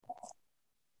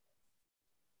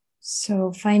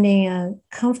So finding a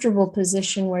comfortable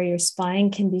position where your spine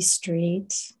can be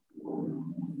straight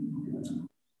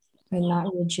but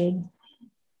not rigid.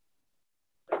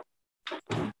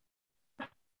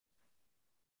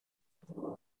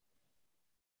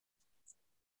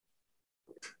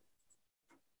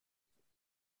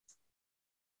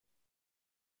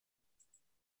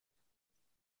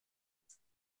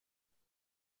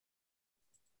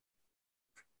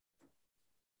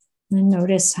 And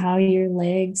notice how your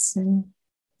legs and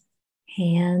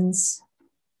hands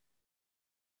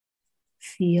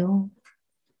feel.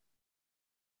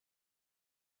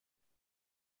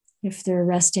 If they're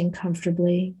resting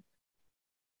comfortably.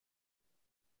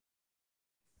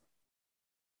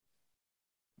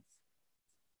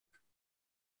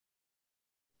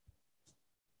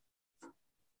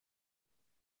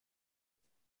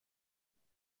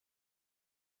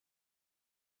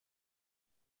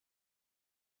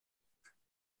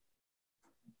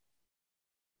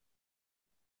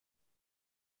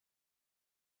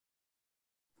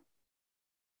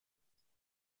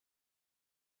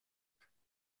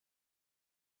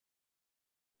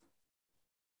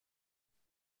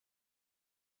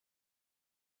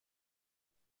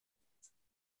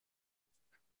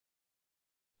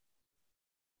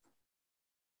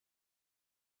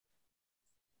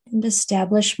 And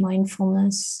establish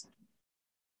mindfulness.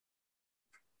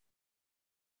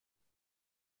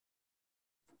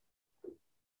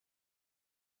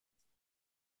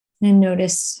 And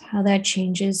notice how that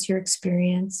changes your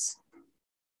experience.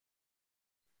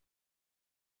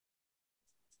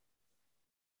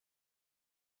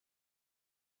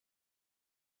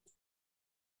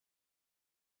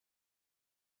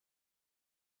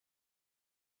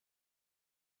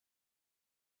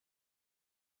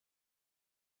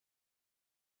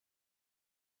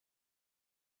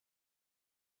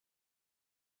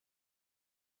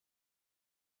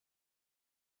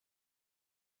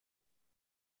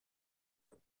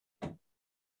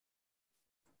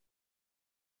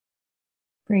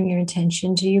 Bring your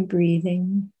attention to your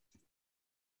breathing.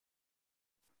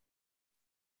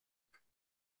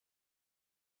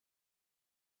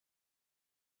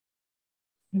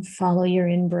 And follow your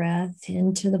in-breath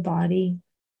into the body.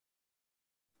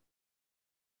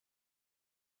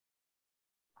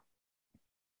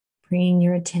 Bringing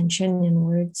your attention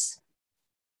inwards.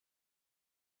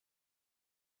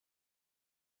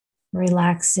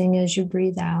 Relaxing as you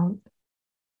breathe out.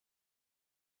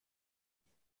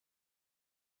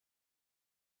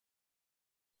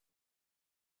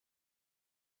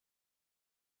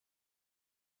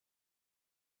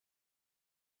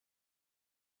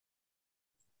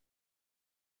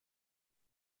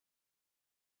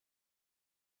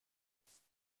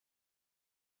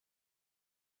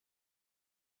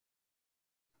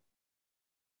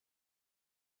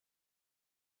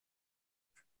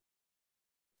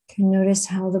 You can notice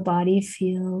how the body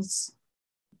feels.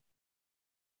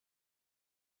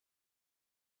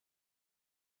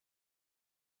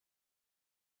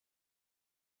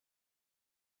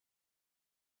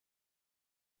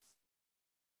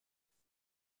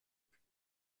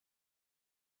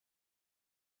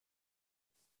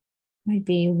 Might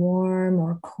be warm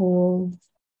or cold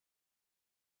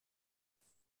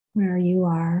where you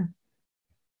are.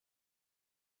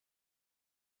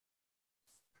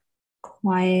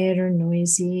 Quiet or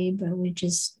noisy, but we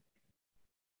just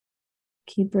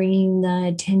keep bringing the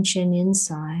attention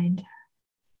inside.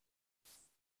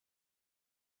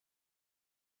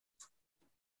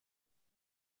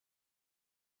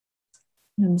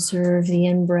 Observe the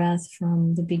in-breath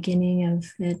from the beginning of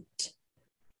it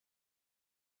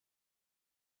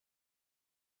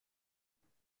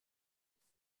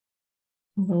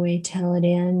all the way till it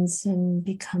ends and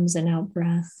becomes an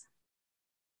out-breath.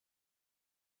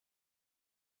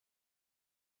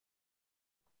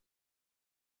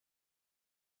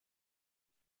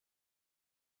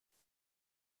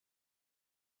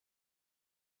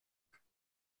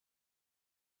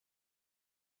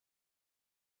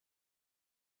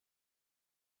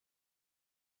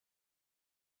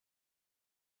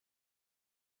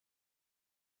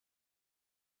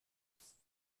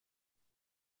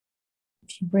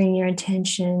 If you bring your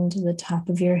attention to the top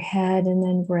of your head and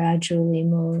then gradually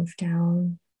move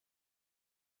down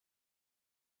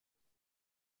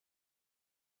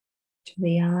to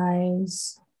the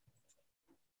eyes,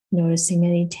 noticing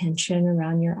any tension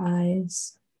around your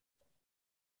eyes.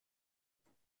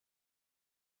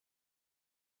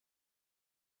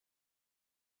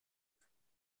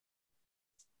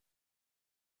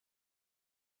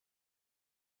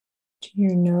 To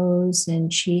your nose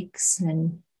and cheeks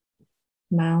and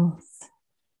mouth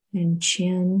and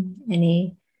chin,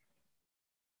 any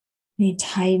any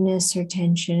tightness or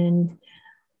tension,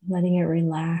 letting it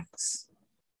relax.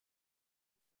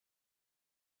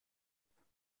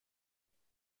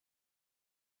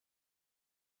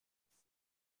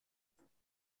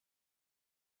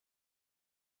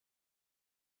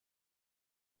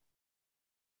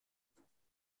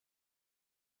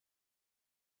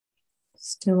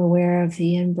 Still aware of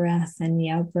the in-breath and the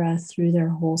out-breath through their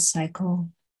whole cycle.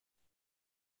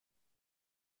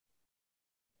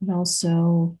 But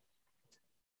also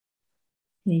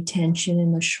any tension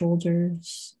in the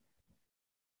shoulders.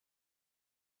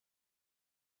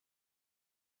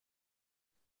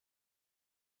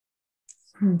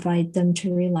 Invite them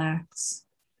to relax.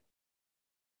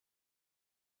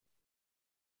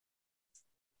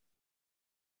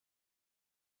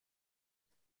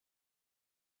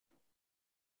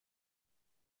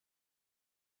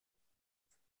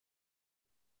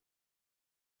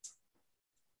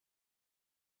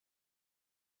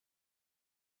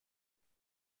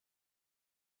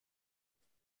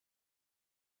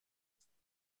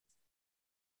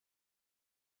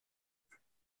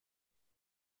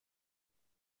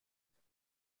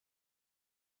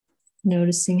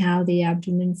 Noticing how the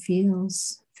abdomen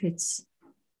feels, if it's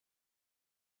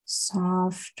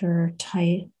soft or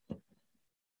tight.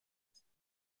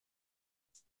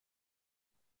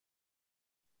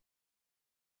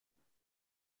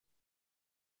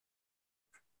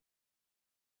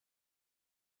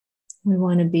 We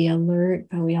want to be alert,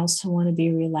 but we also want to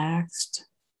be relaxed.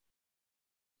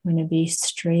 We want to be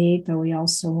straight, but we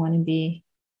also want to be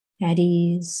at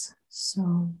ease.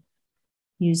 So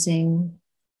using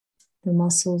the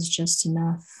muscles just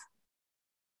enough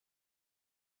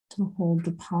to hold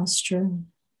the posture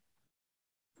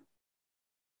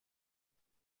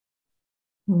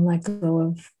and let go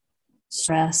of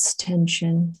stress,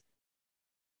 tension,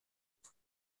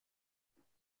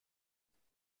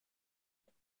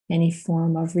 any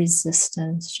form of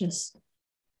resistance. Just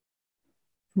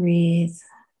breathe,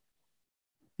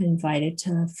 invite it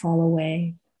to fall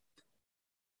away.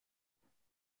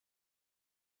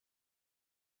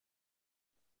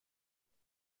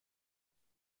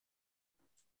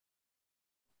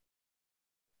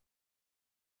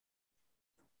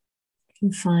 If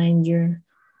you find you're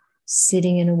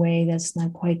sitting in a way that's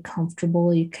not quite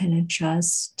comfortable, you can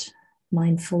adjust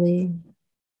mindfully.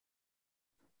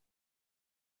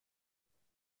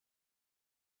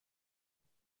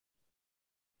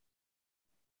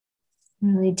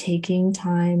 Really taking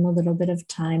time, a little bit of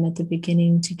time at the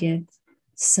beginning to get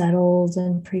settled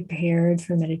and prepared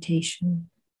for meditation.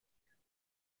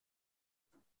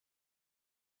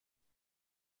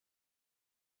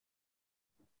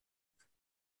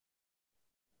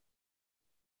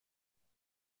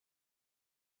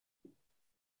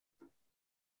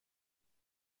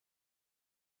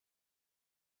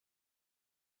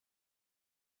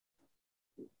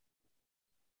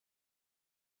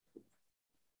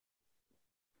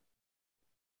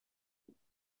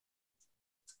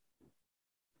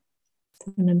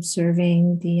 And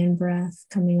observing the in-breath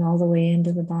coming all the way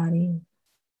into the body.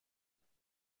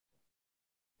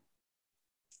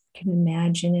 You can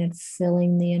imagine it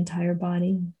filling the entire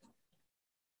body.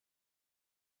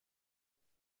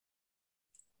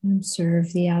 And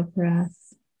observe the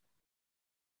out-breath,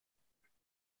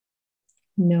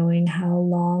 knowing how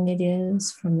long it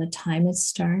is from the time it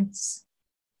starts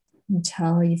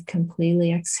until you've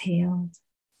completely exhaled.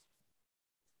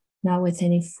 Not with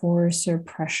any force or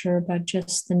pressure, but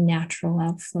just the natural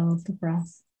outflow of the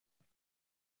breath.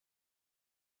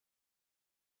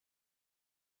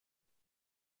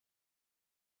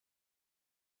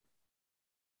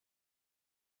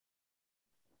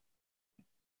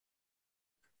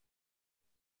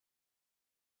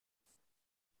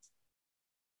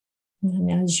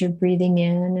 And as you're breathing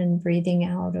in and breathing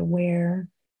out, aware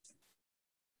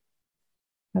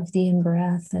of the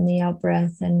in-breath and the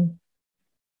out-breath, and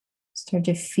start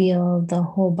to feel the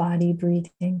whole body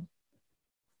breathing.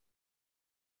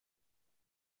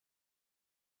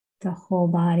 The whole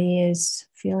body is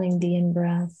feeling the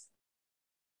in-breath.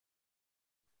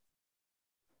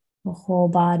 The whole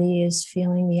body is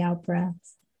feeling the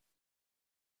out-breath.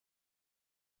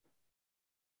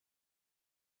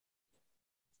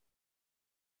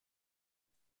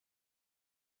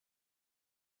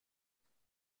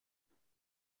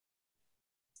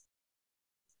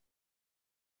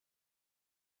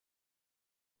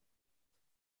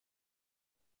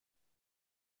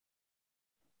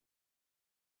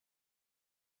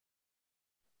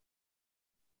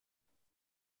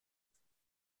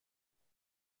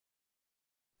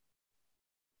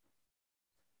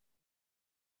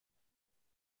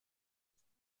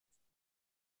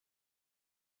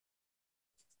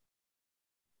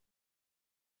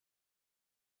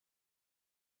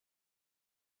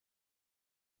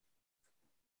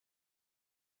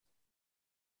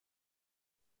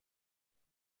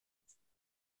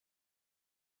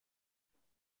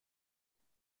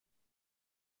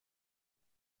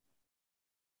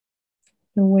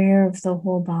 aware of the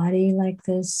whole body like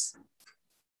this,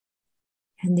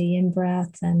 and the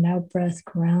in-breath and out-breath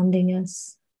grounding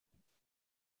us.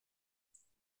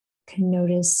 Can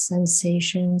notice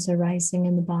sensations arising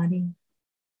in the body,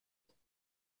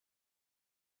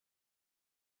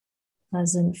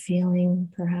 pleasant feeling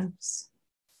perhaps.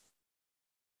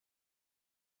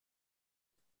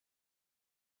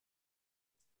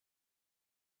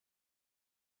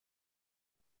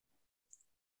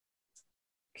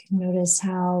 Can notice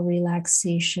how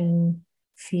relaxation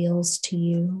feels to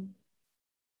you.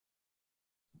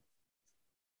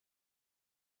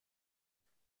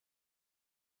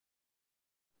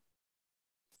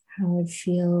 How it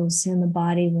feels in the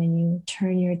body when you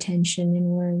turn your attention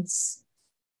inwards.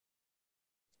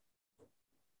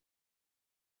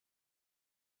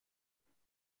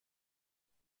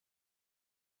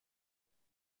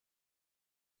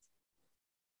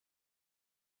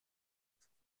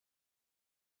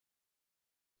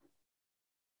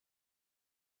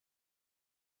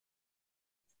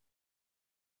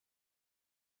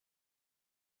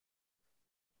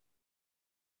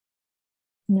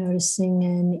 Noticing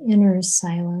an inner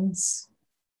silence.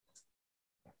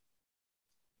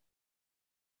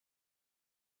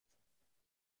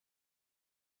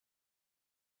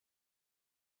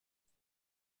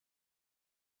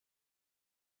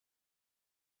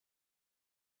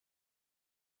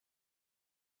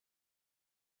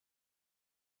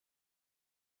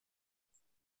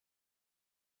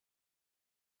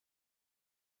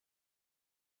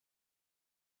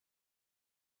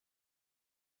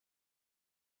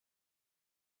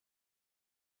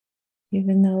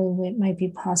 Even though it might be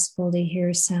possible to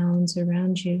hear sounds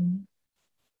around you,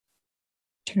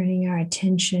 turning our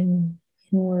attention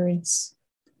inwards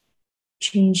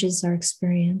changes our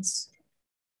experience.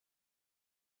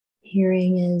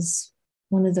 Hearing is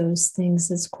one of those things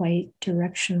that's quite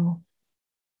directional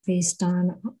based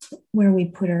on where we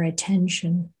put our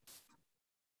attention.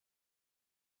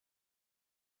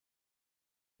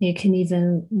 You can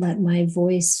even let my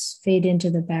voice fade into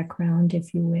the background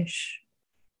if you wish.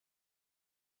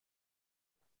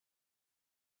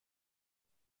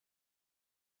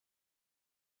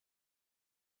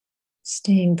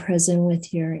 Staying present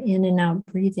with your in and out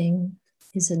breathing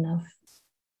is enough.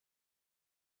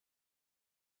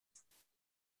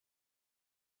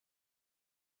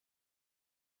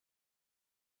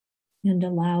 And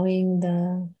allowing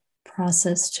the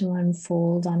process to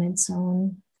unfold on its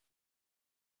own.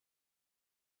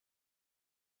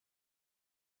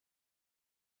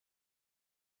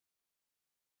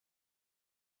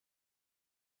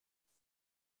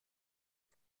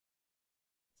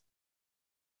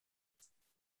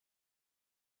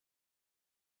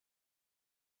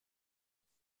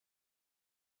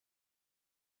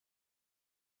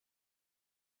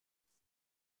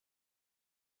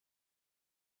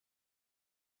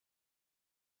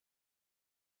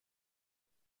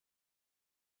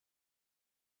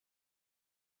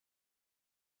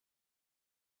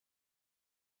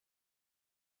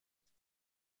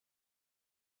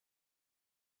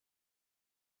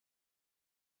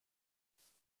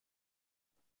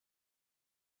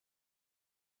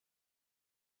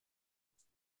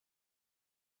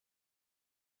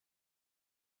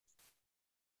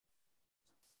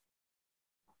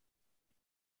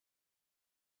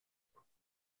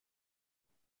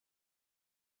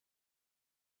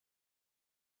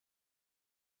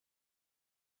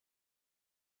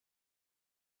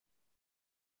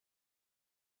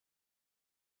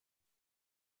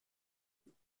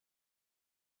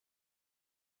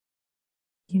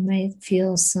 You might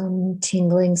feel some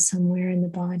tingling somewhere in the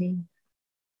body,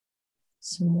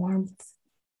 some warmth.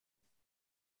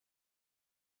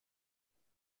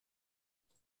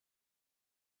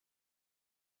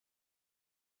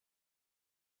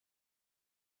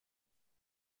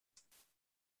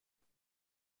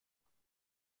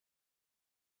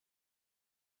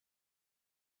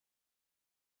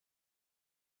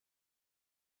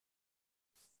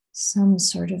 Some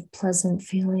sort of pleasant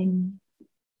feeling.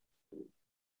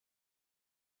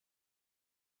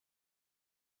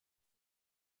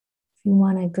 If you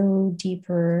want to go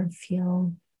deeper,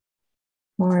 feel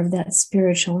more of that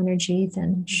spiritual energy,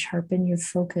 then sharpen your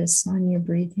focus on your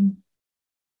breathing.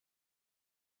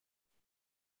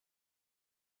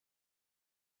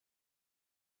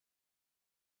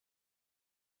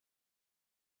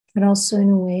 But also in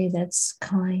a way that's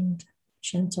kind,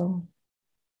 gentle.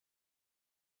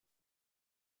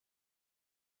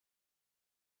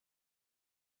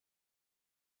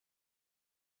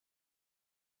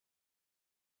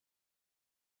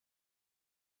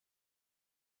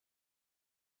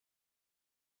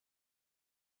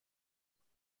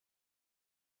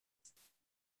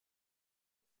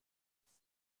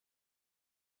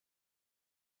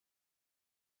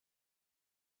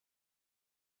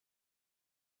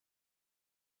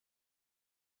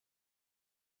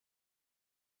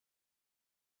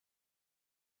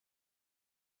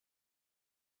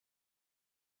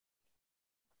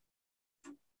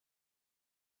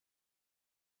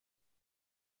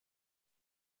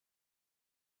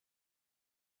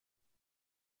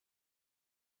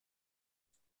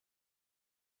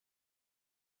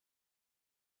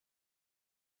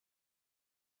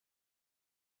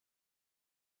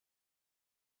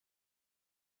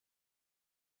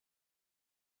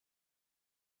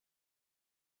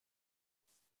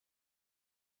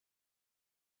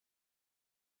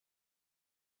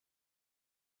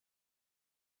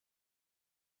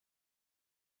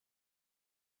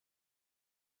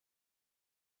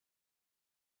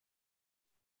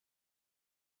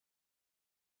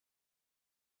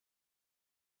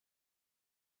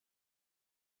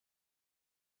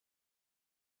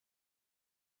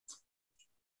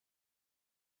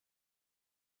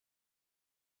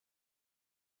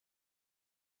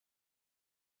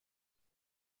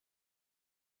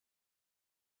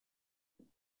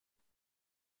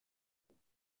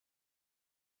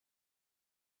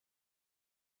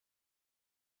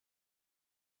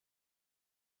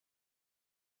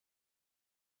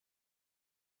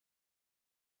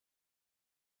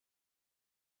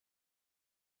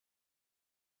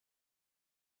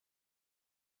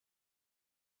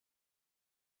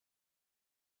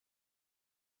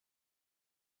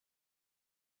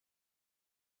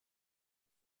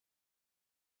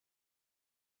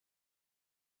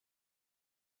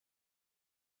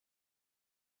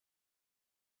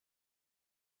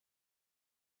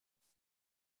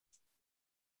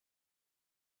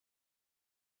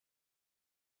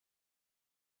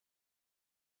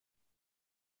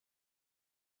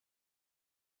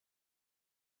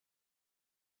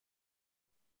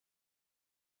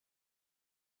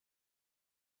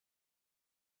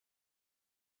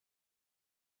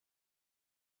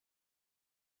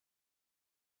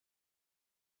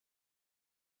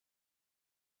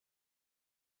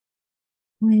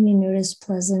 When you notice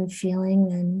pleasant feeling,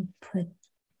 then put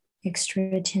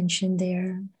extra attention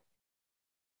there.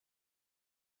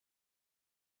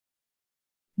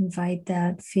 Invite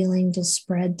that feeling to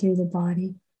spread through the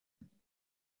body.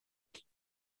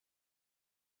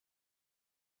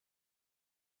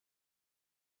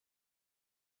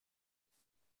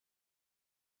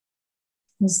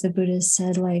 As the Buddha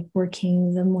said, like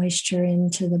working the moisture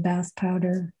into the bath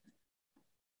powder.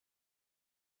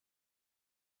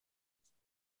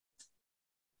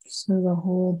 So the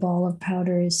whole ball of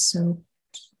powder is soaked.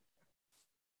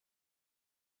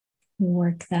 You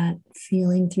work that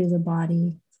feeling through the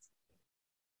body.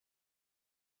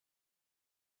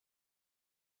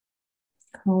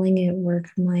 Calling it work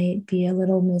might be a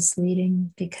little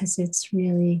misleading because it's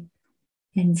really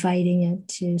inviting it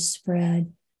to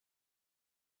spread,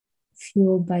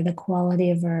 fueled by the quality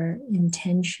of our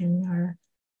intention, our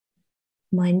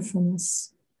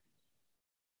mindfulness.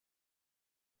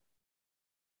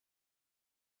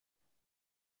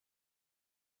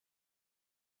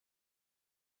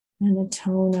 And a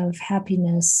tone of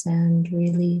happiness and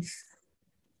relief,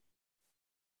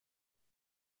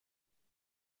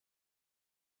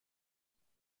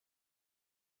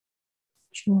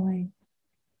 joy.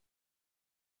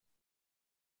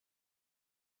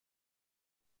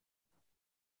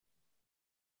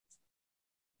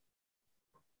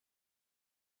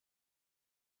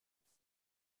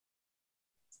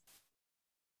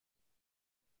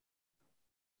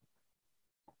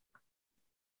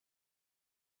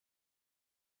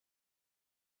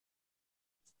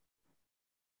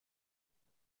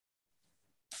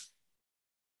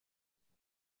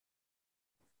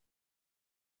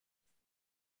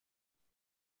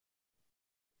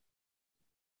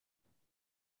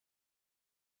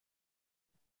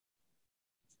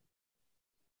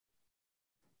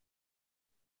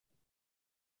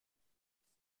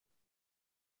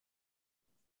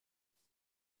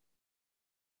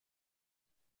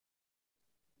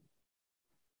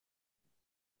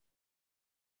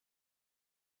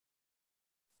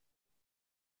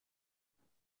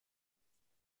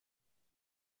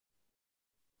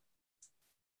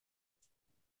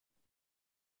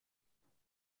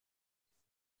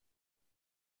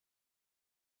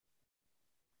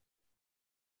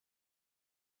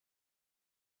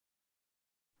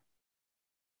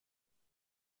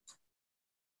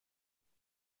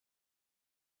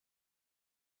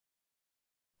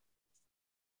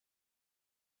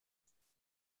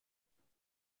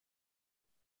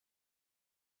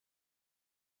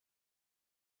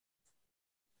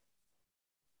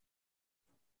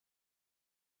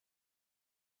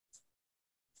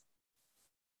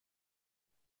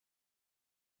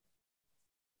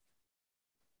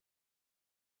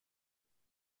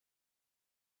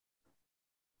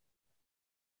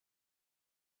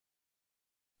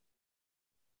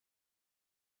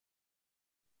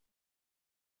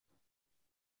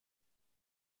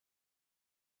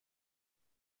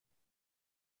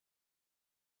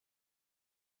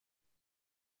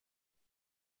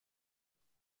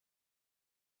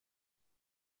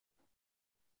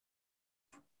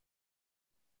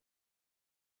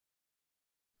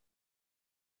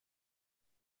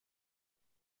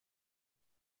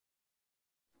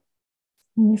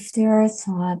 And if there are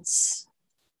thoughts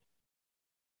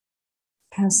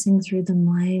passing through the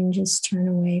mind, just turn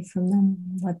away from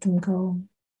them, let them go.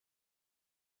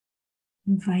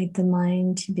 Invite the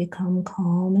mind to become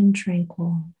calm and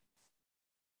tranquil.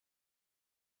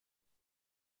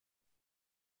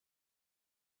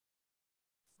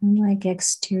 And like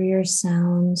exterior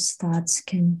sounds, thoughts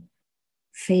can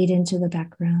fade into the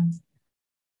background.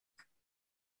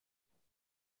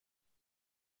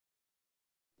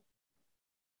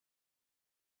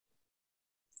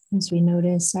 As we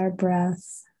notice our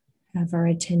breath, have our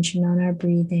attention on our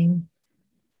breathing,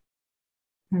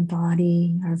 our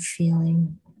body, our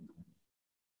feeling.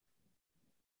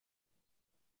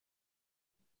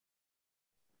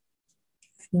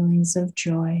 Feelings of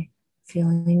joy,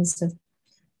 feelings of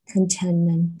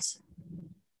contentment,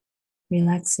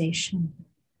 relaxation.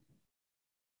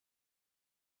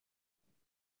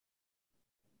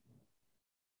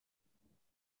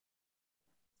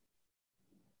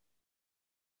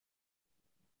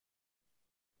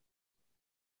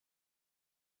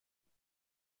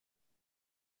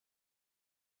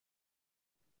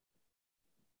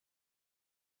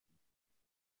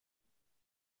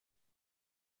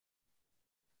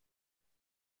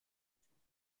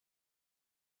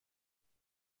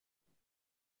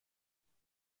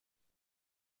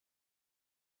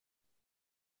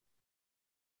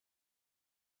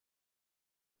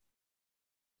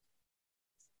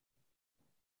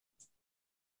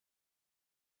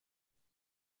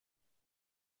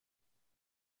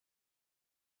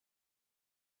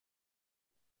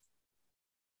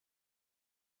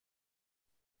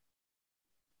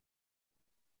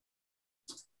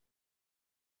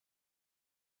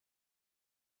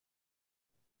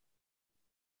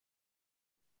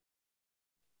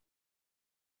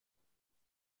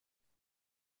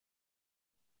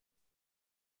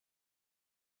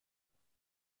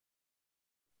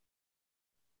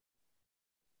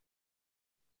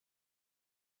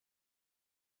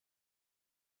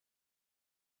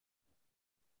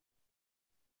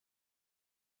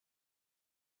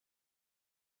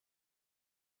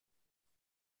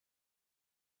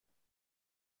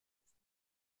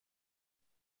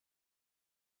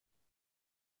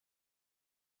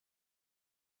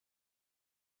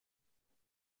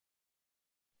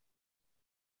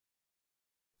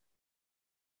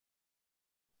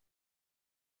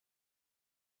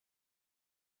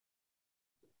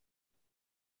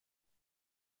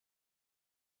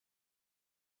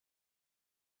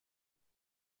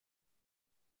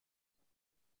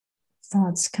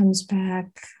 thoughts comes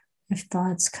back, if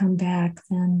thoughts come back,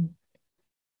 then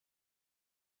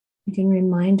we can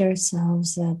remind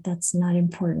ourselves that that's not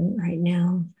important right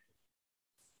now.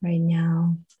 Right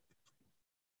now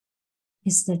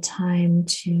is the time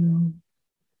to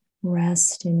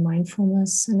rest in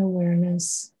mindfulness and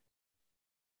awareness.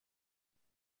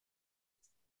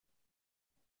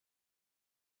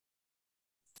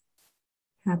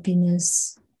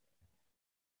 Happiness,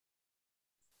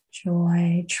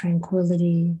 joy,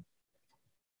 tranquility,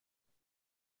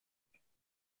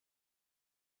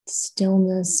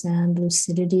 stillness, and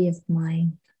lucidity of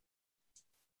mind.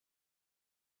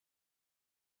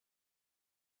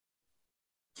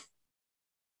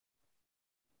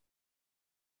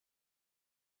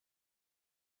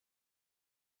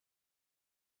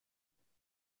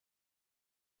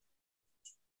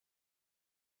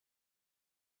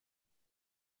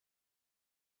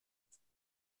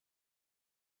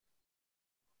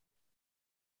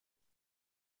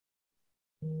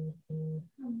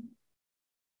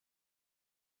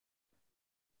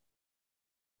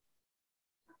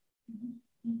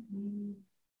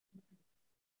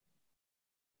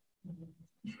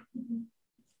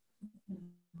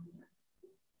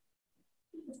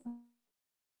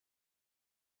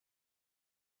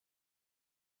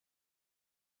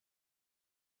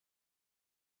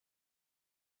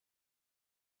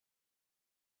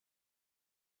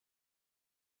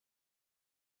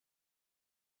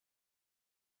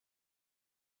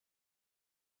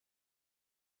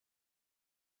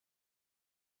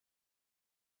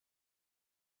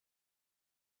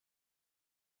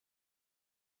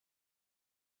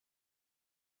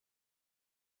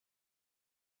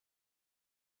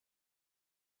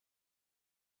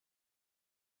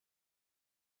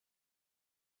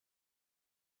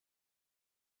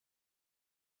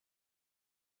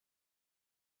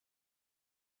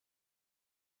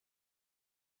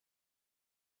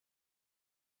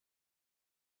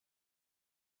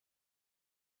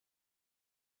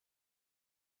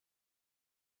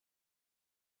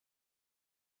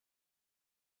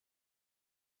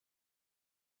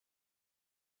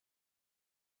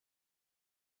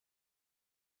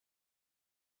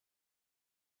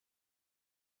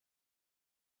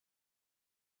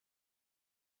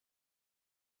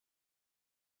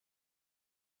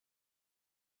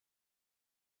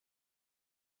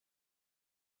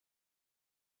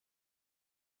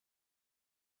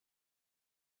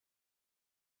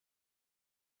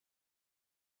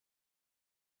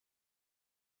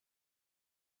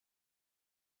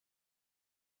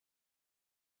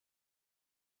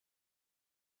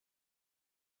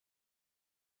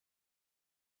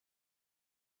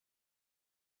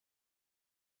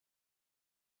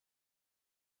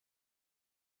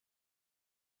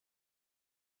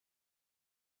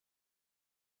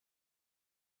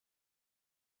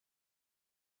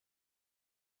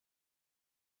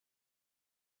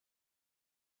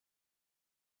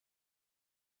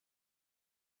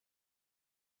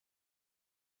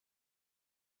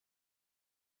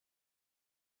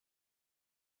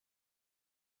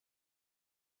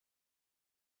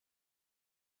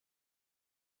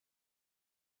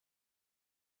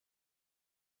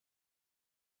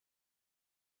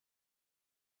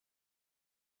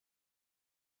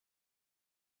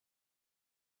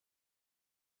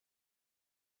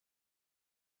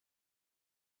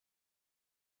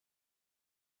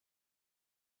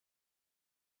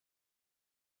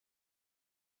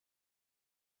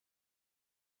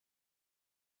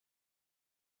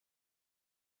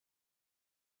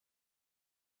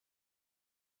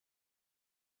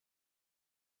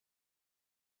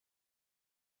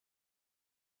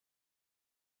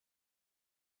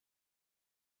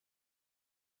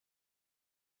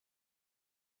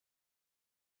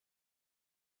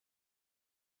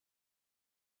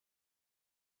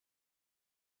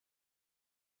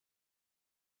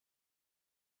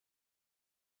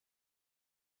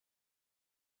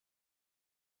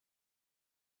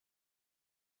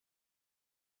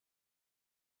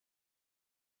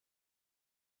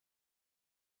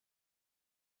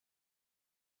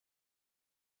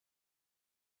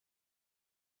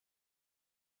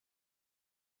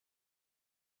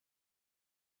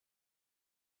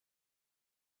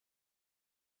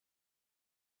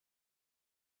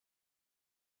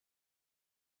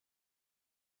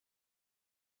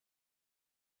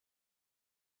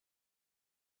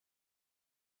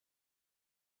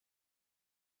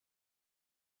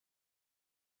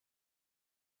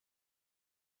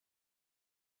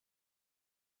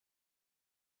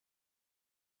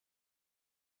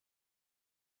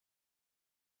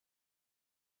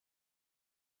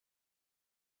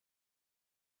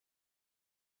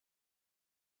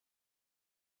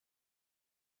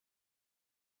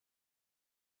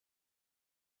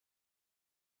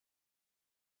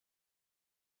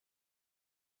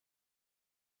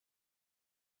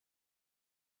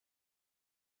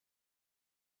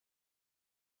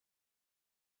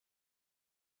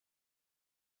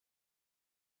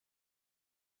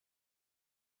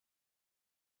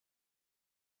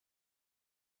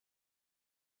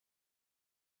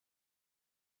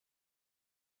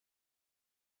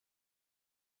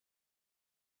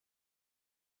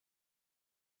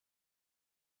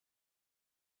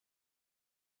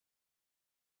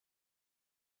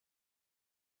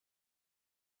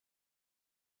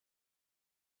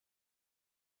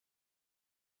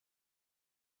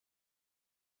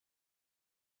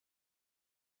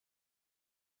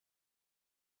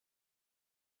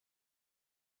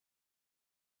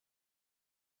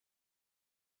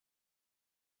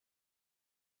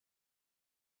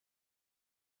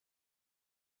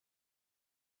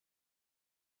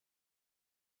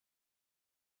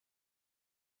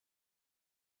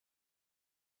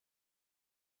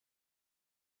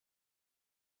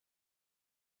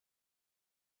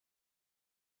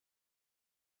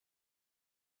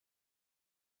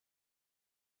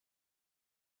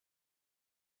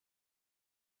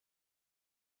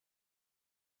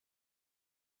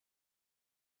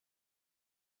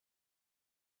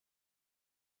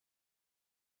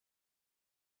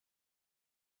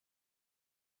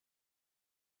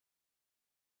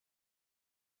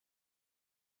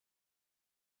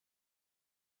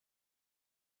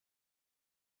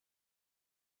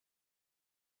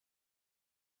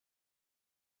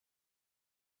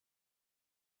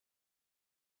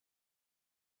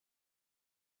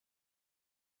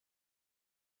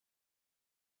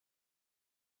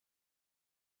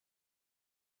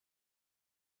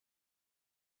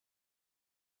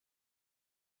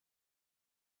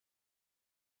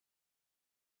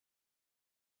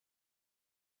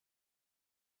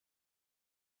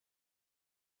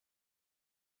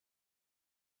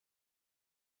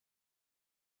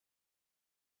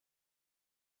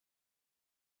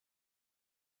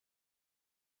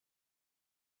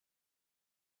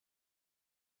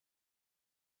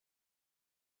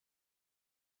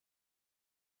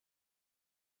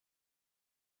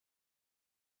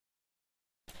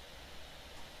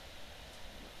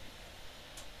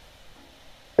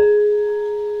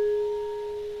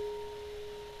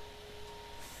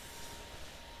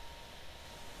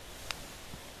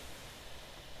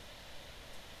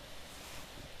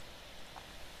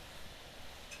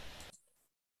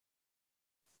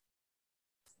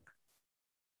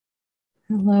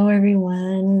 Hello,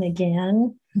 everyone,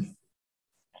 again.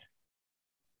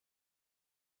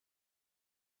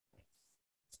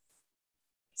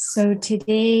 So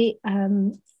today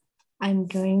I'm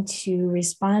going to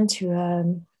respond to a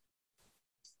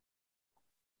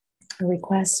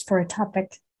request for a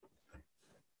topic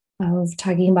of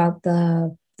talking about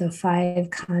the five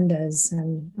khandas,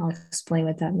 and I'll explain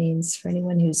what that means for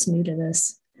anyone who's new to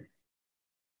this.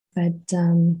 But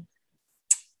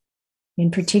in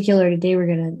particular, today we're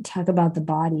going to talk about the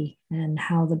body and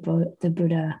how the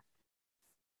Buddha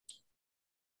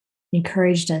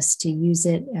encouraged us to use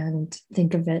it and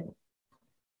think of it.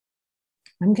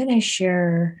 I'm going to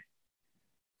share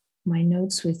my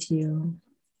notes with you,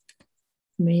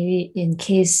 maybe in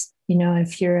case,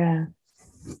 if you're an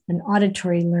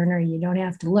auditory learner, you don't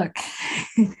have to look.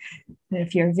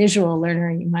 If you're a visual learner,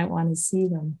 you might want to see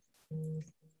them.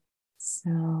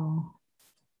 So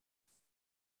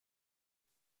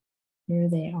here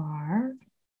they are.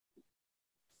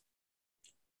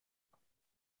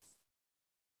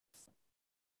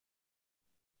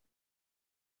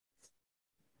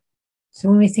 So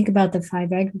when we think about the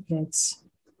five aggregates,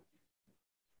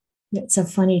 it's a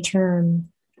funny term.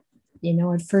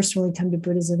 At first when we come to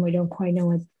Buddhism, we don't quite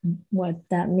know what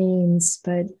that means.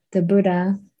 But the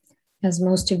Buddha, as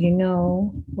most of you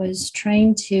know, was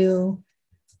trying to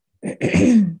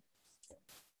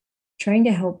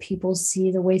help people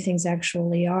see the way things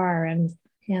actually are.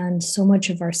 And so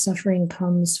much of our suffering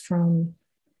comes from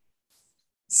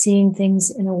seeing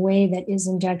things in a way that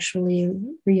isn't actually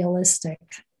realistic.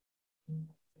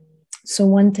 So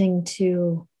one thing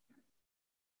to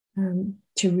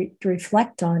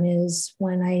reflect on is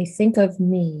when I think of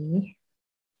me,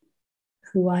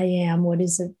 who I am, what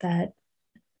is it that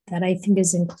I think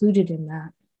is included in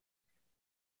that?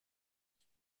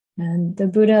 And the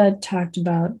Buddha talked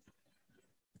about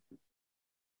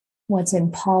what's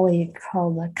in Pali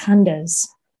called the Khandas.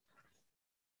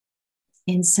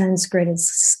 In Sanskrit, it's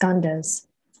skandhas.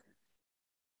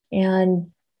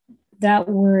 And that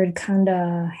word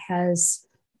khanda has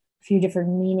a few different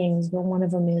meanings, but one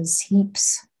of them is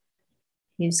heaps.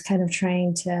 He's kind of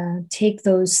trying to take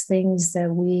those things that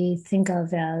we think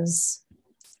of as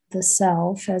the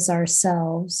self, as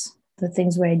ourselves, the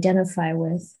things we identify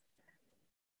with,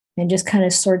 and just kind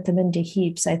of sort them into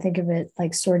heaps. I think of it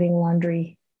like sorting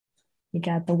laundry. You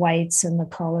got the whites and the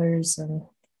colors and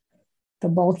the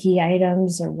bulky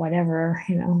items or whatever,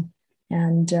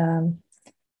 and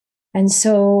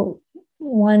so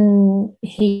one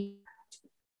heap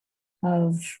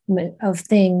of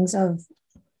things, of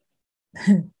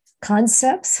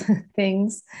concepts,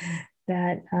 things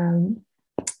that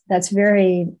that's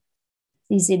very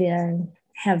easy to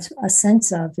have a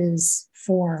sense of is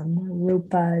form.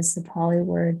 Rupa is the Pali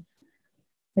word,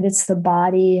 but it's the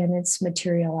body and it's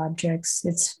material objects.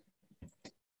 It's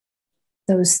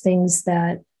those things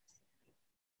that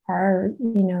are,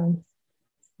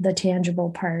 the tangible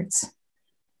parts.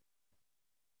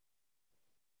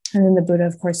 And then the Buddha,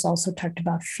 of course, also talked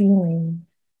about feeling.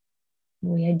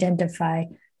 We identify,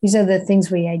 these are the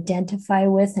things we identify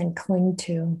with and cling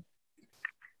to.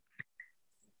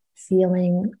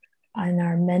 Feeling on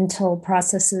our mental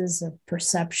processes of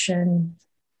perception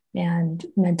and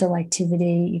mental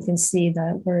activity. You can see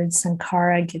the word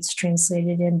sankhara gets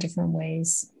translated in different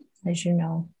ways, as you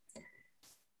know.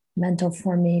 Mental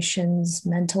formations,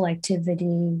 mental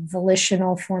activity,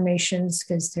 volitional formations,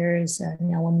 because there is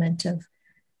an element of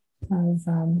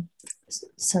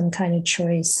some kind of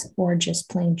choice or just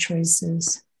plain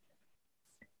choices,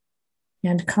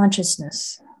 and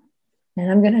consciousness.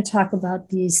 And I'm going to talk about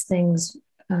these things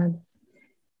in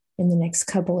the next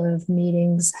couple of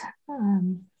meetings,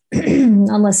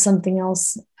 unless something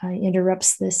else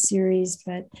interrupts this series.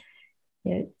 But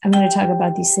I'm going to talk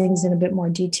about these things in a bit more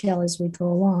detail as we go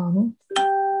along.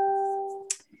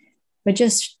 But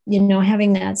just,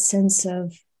 having that sense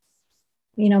of,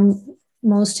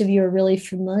 most of you are really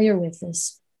familiar with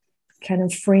this kind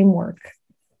of framework,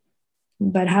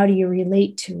 but how do you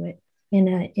relate to it in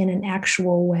an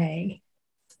actual way,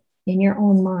 in your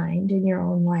own mind, in your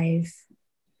own life?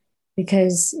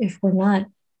 Because if we're not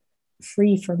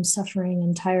free from suffering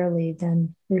entirely,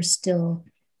 then we're still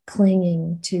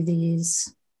clinging to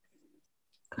these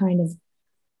kind of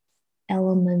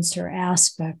elements or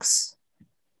aspects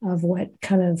of what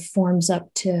kind of forms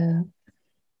up to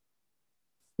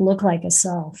look like a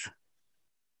self,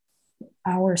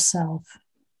 our self.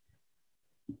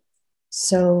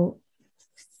 So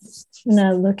I'm going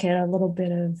to look at a little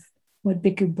bit of what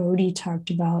Bhikkhu Bodhi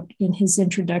talked about in his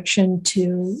introduction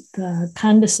to the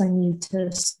Khandas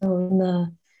Samyutta. So in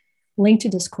the link to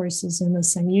discourses in the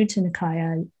Samyutta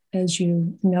Nikaya, as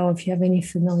you know, if you have any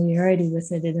familiarity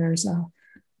with it, there's a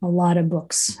lot of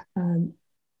books,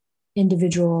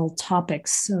 individual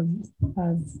topics of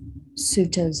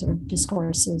suttas or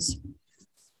discourses.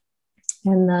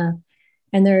 And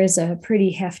there is a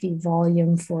pretty hefty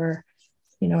volume for,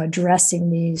 addressing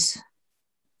these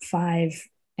 5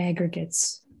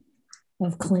 aggregates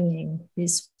of clinging,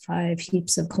 these 5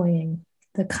 heaps of clinging,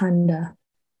 the Khanda,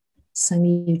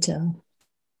 Samyutta.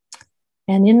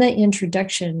 And in the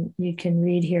introduction, you can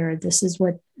read here, this is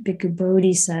what Bhikkhu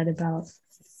Bodhi said about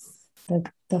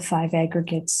the 5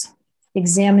 aggregates.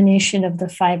 Examination of the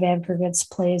 5 aggregates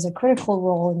plays a critical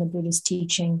role in the Buddhist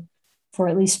teaching for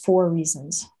at least 4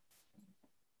 reasons.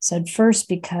 Said first,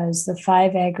 because the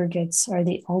 5 aggregates are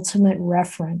the ultimate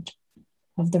referent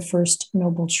of the first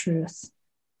noble truth,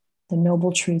 the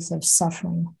noble truth of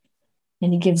suffering.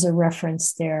 And he gives a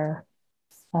reference there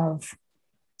of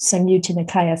Samyutta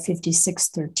Nikaya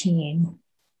 5613.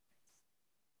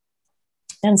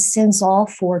 And since all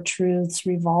 4 truths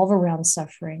revolve around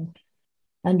suffering,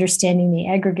 understanding the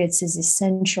aggregates is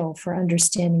essential for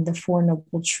understanding the 4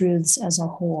 noble truths as a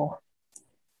whole.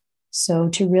 So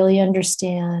to really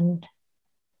understand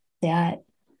that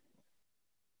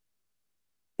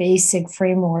basic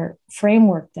framework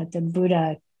that the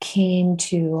Buddha came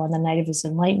to on the night of his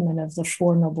enlightenment of the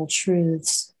 4 noble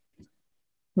truths,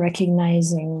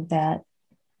 recognizing that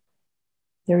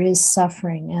there is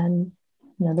suffering, and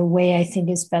the way I think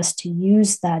is best to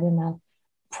use that in a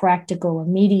practical,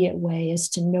 immediate way is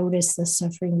to notice the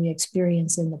suffering we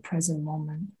experience in the present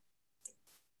moment.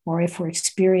 Or if we're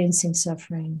experiencing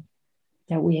suffering,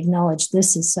 that we acknowledge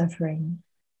this is suffering.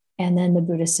 And then the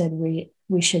Buddha said we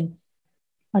should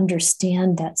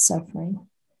understand that suffering.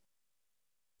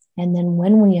 And then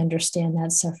when we understand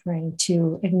that suffering,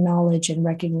 to acknowledge and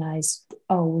recognize,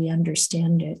 oh, we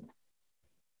understand it.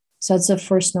 So it's the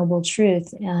first noble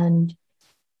truth. And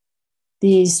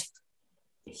these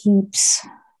heaps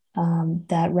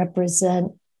that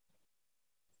represent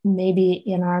maybe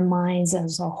in our minds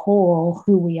as a whole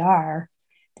who we are,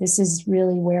 this is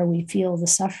really where we feel the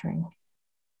suffering.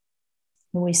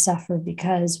 And we suffer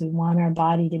because we want our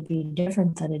body to be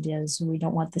different than it is. We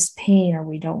don't want this pain, or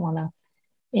we don't want to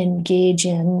engage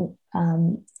in,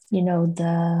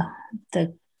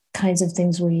 the kinds of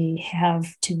things we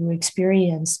have to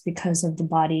experience because of the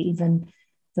body, even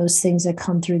those things that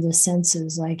come through the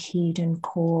senses like heat and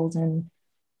cold and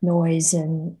noise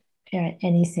and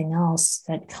anything else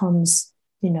that comes,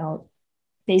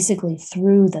 basically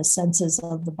through the senses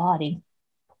of the body,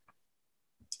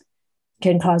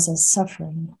 can cause us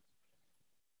suffering.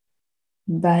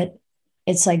 But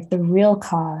it's like the real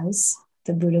cause,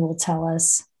 the Buddha will tell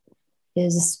us,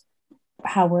 is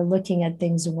how we're looking at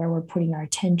things and where we're putting our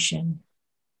attention.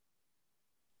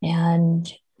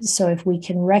 And so if we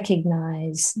can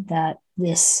recognize that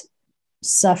this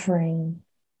suffering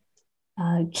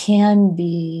can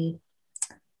be,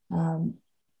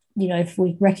 if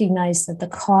we recognize that the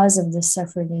cause of the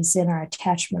suffering is in our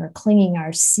attachment or clinging,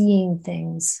 our seeing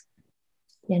things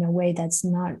in a way that's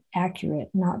not accurate,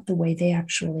 not the way they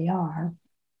actually are,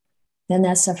 then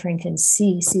that suffering can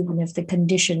cease even if the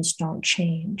conditions don't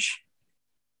change.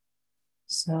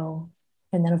 So,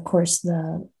 and then of course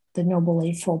the Noble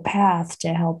Eightfold Path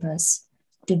to help us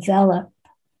develop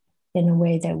in a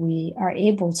way that we are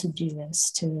able to do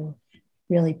this, to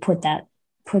really put that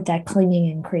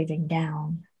clinging and craving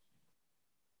down.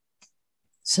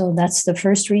 So that's the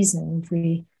first reason.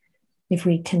 If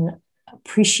we can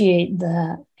appreciate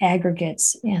the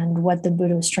aggregates and what the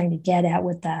Buddha was trying to get at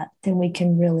with that, then we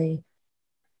can really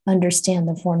understand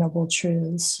the 4 noble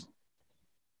truths.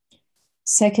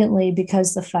 Secondly,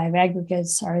 because the 5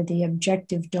 aggregates are the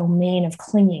objective domain of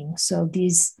clinging. So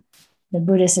the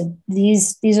Buddha said,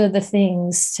 these are the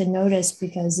things to notice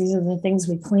because these are the things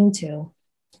we cling to.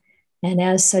 And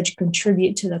as such,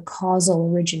 contribute to the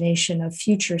causal origination of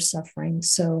future suffering.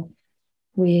 So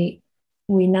we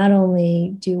not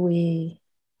only do we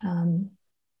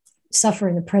suffer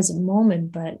in the present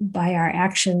moment, but by our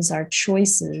actions, our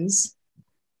choices,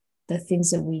 the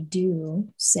things that we do,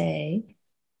 say,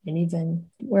 and even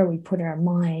where we put our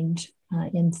mind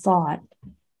in thought,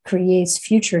 creates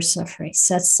future suffering,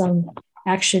 sets some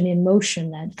action in motion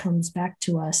that comes back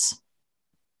to us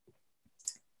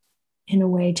in a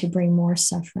way to bring more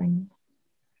suffering.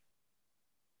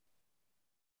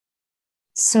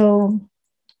 So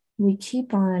we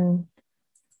keep on,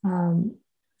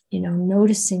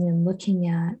 noticing and looking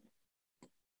at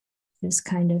this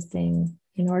kind of thing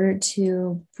in order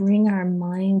to bring our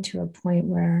mind to a point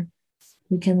where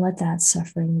we can let that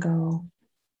suffering go.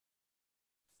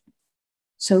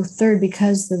 So third,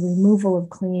 because the removal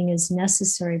of clinging is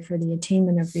necessary for the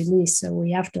attainment of release, so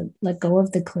we have to let go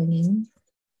of the clinging.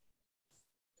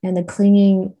 And the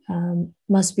clinging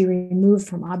must be removed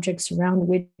from objects around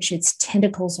which its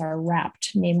tentacles are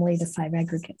wrapped, namely the five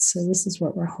aggregates. So this is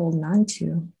what we're holding on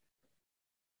to.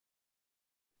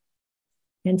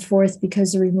 And fourth,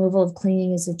 because the removal of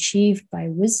clinging is achieved by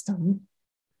wisdom,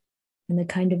 and the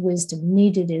kind of wisdom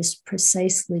needed is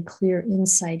precisely clear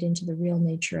insight into the real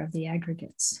nature of the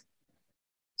aggregates.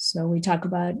 So we talk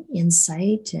about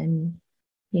insight, and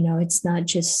it's not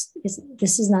just,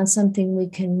 this is not something we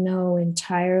can know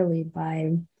entirely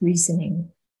by reasoning.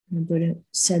 The Buddha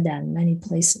said that in many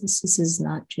places. This is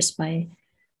not just by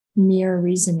mere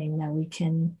reasoning that we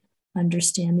can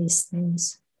understand these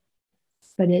things,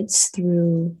 but it's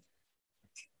through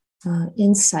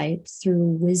insight,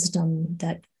 through wisdom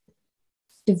that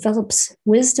develops.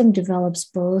 Wisdom develops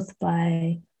both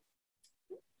by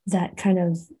that kind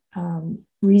of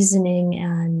reasoning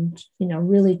and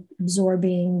really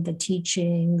absorbing the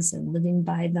teachings and living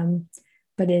by them,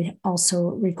 but it also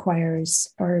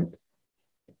requires or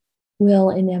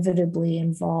will inevitably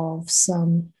involve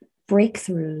some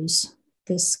breakthroughs,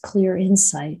 this clear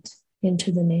insight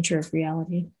into the nature of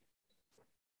reality.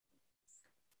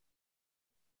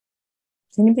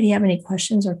 Does anybody have any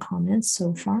questions or comments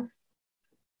so far?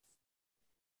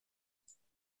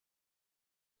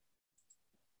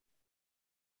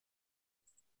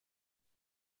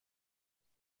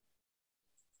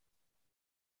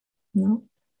 No?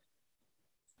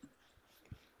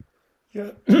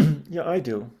 Yeah, yeah, I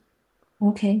do.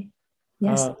 Okay.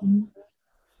 Yes. Uh,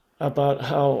 about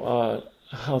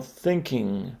how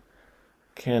thinking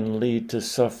can lead to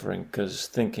suffering, because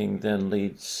thinking then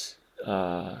leads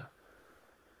to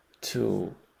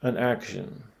an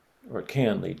action, or it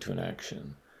can lead to an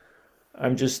action.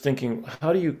 I'm just thinking,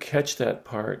 how do you catch that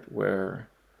part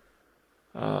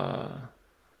uh,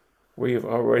 where you've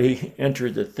already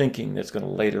entered the thinking that's going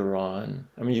to later on?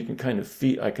 I mean, you can kind of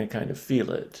feel, I can kind of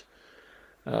feel it,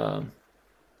 um,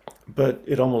 but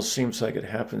it almost seems like it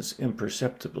happens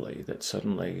imperceptibly. That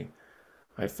suddenly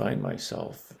I find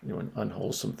myself, in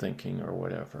unwholesome thinking or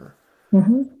whatever.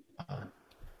 Mm-hmm. Uh,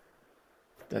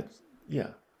 that's yeah,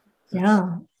 that's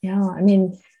Yeah. Yeah. I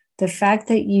mean, the fact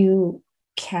that you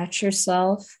catch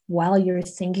yourself while you're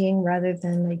thinking rather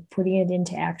than like putting it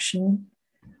into action,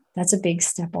 that's a big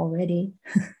step already.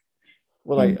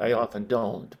 well, I, And I often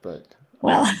don't, but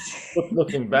well,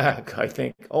 looking back, I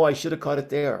think, oh, I should have caught it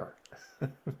there.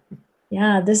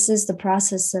 yeah, this is the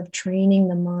process of training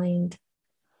the mind.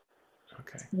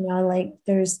 Okay. Like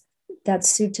there's that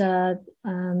sutta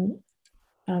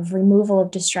of removal of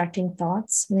distracting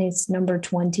thoughts. I think it's number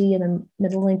 20 in the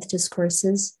middle length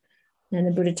discourses. And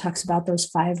the Buddha talks about those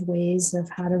 5 ways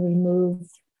of how to remove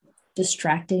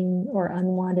distracting or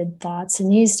unwanted thoughts.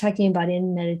 And he's talking about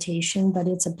in meditation, but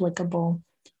it's applicable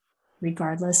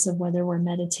regardless of whether we're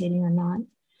meditating or not.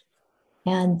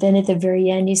 And then at the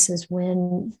very end, he says,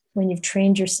 when you've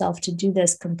trained yourself to do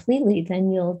this completely,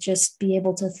 then you'll just be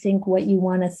able to think what you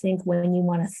want to think when you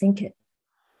want to think it.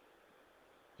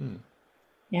 Hmm.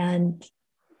 And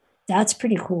that's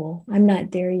pretty cool. I'm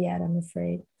not there yet, I'm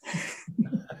afraid.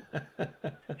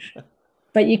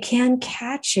 But you can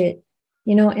catch it,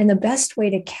 and the best way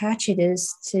to catch it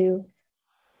is to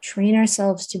train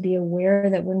ourselves to be aware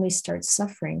that when we start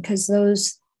suffering, because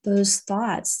those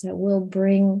thoughts that will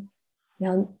bring,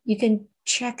 you can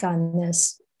check on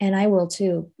this, and I will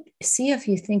too. See if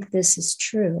you think this is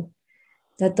true,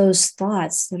 that those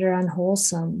thoughts that are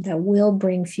unwholesome that will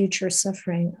bring future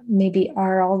suffering maybe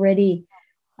are already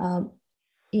um,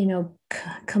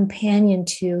 companion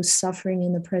to suffering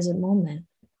in the present moment.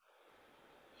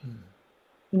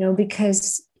 Hmm.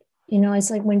 Because it's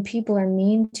like when people are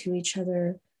mean to each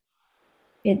other,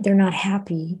 they're not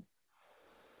happy.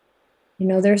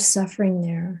 There's suffering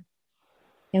there.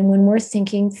 And when we're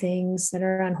thinking things that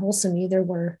are unwholesome, either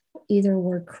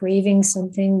we're craving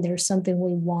something, there's something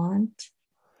we want,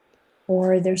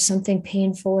 or there's something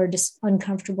painful or just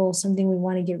uncomfortable, something we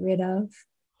want to get rid of.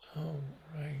 Oh,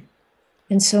 right.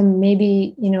 And so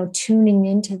maybe, tuning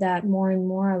into that more and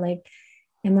more, like,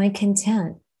 am I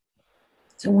content?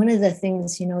 So one of the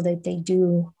things, that they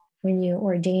do when you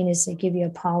ordain is they give you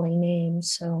a Pali name.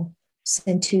 So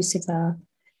Santussika,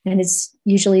 and it's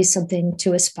usually something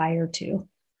to aspire to.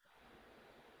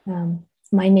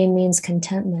 My name means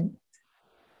contentment.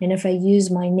 And if I use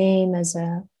my name as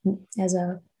a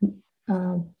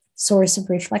source of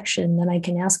reflection, then I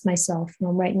can ask myself,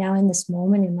 right now in this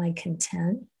moment, am I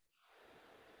content?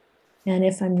 And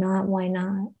if I'm not, why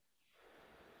not?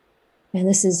 And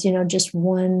this is, just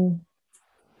one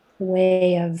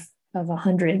way of of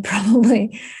 100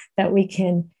 probably, that we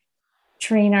can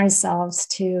train ourselves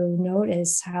to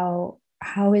notice how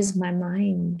is my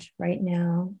mind right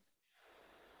now.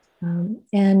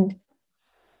 And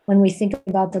when we think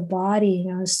about the body,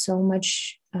 so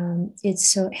much,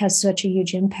 it has such a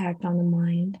huge impact on the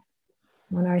mind,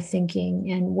 on our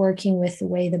thinking, and working with the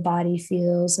way the body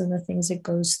feels and the things it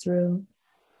goes through,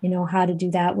 how to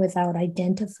do that without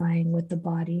identifying with the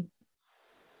body.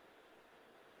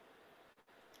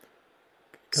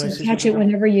 Can I So say catch it something?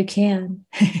 whenever you can.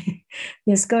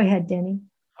 Yes, go ahead, Danny.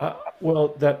 Well,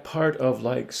 that part of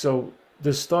like, so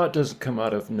this thought doesn't come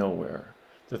out of nowhere.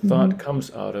 The thought Mm-hmm.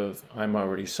 comes out of, I'm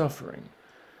already suffering.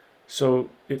 So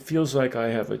it feels like I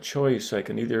have a choice. I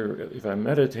can either, if I'm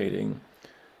meditating,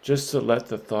 just to let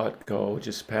the thought go,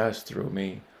 just pass through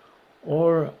me,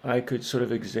 or I could sort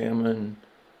of examine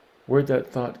where'd that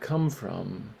thought come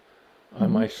from?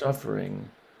 Am Mm-hmm. I suffering?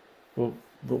 Well,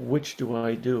 but which do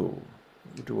I do?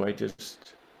 Do I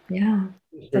just, Yeah,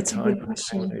 is there that's a time good for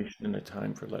question. examination and a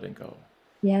time for letting go?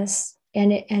 Yes,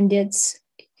 and it's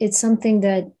something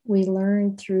that we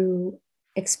learn through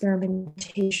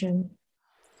experimentation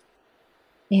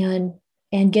and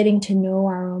getting to know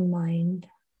our own mind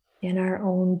and our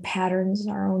own patterns,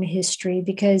 our own history,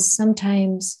 because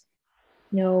sometimes,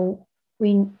 you know,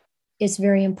 we it's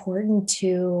very important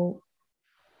to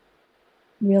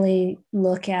really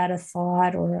look at a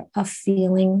thought or a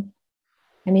feeling.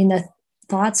 I mean, the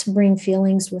thoughts bring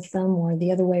feelings with them, or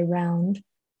the other way around,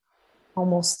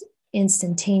 almost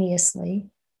instantaneously.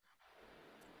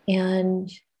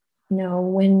 And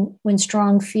when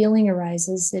strong feeling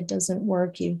arises, it doesn't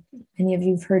work. Many of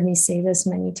you've heard me say this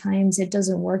many times. It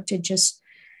doesn't work to just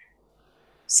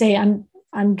say I'm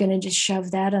going to just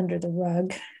shove that under the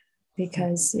rug,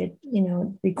 because it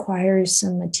requires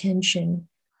some attention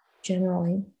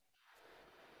generally.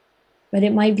 But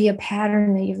it might be a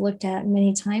pattern that you've looked at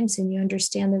many times, and you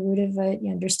understand the root of it.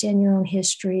 You understand your own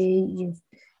history.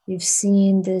 You've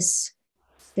seen this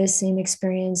same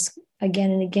experience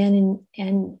again and again,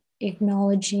 and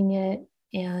acknowledging it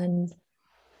and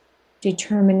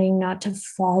determining not to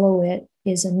follow it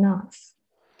is enough.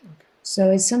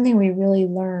 So it's something we really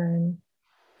learn.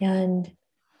 And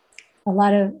a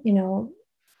lot of,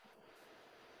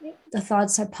 the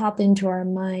thoughts that pop into our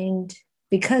mind,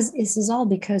 because this is all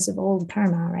because of old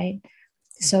karma, right?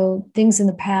 So things in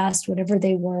the past, whatever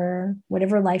they were,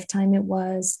 whatever lifetime it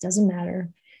was, doesn't matter.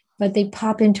 But they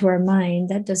pop into our mind.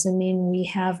 That doesn't mean we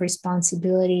have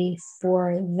responsibility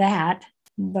for that,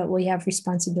 but we have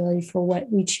responsibility for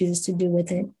what we choose to do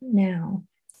with it now.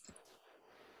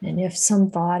 And if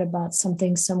some thought about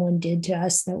something someone did to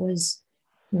us that was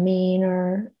mean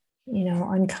or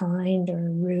unkind or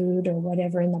rude or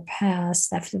whatever in the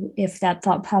past, if that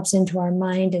thought pops into our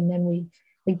mind, and then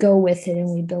we go with it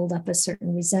and we build up a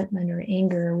certain resentment or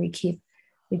anger, we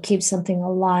keep something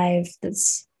alive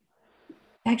that's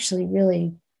actually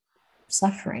really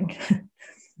suffering.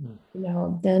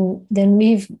 Mm,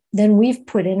 Then we've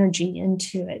put energy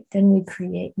into it. Then we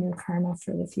create new karma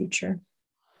for the future.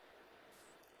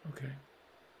 okay.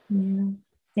 Yeah.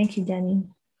 Thank you, Denny.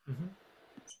 Mhm.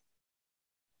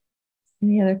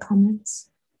 Any other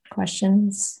comments,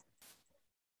 questions?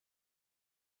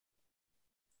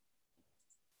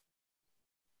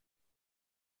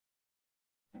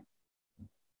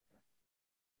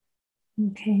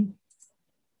 Okay.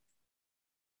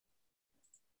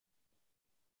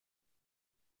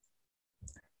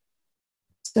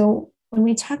 So when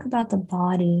we talk about the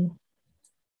body,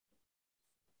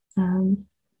 um,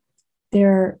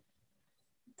 there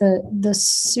the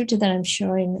sutta that I'm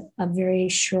showing a very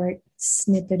short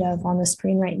snippet of on the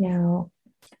screen right now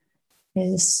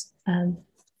is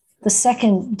the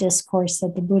second discourse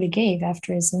that the Buddha gave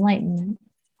after his enlightenment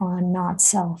on not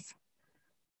self.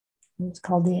 It's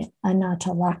called the Anatta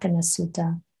Lakkhana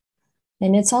Sutta.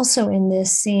 And it's also in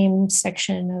this same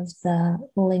section of the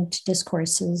linked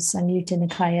discourses. Samyutta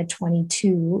Nikaya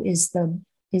 22 is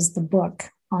the book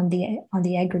on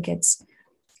the aggregates.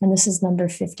 And this is number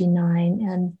 59.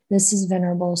 And this is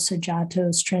Venerable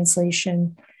Sujato's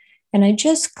translation. And I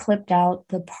just clipped out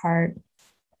the part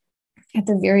at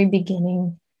the very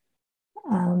beginning,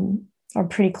 or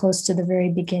pretty close to the very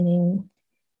beginning,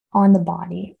 on the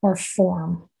body or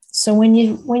form. So when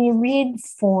you read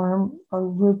form or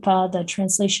rupa, the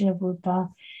translation of rupa,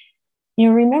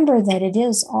 remember that it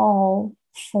is all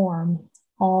form,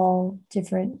 all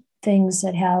different things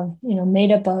that have,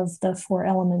 made up of the four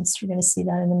elements. We're going to see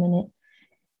that in a minute.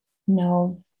 You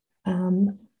know,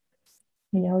 um,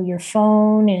 your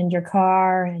phone and your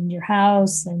car and your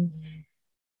house, and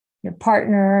your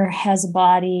partner has a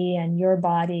body, and your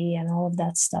body, and all of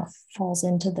that stuff falls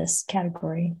into this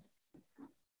category.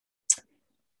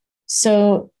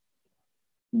 So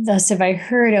thus have I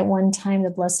heard at one time the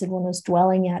Blessed One was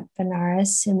dwelling at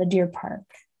Benares in the deer park.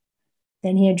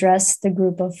 Then he addressed the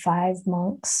group of 5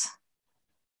 monks,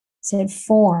 said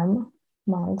form,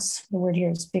 monks, the word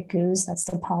here is bhikkhus, that's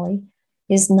the Pali,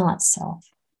 is not self.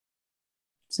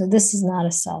 So this is not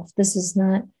a self. This is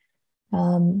not,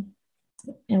 and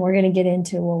we're going to get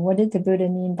into, well, what did the Buddha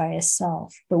mean by a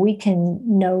self? But we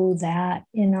can know that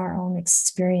in our own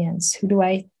experience. Who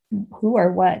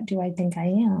or what do I think I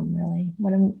am, really?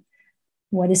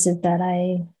 What is it that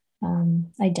I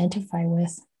identify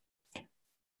with?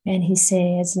 And he's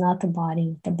saying it's not the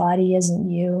body. The body isn't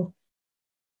you.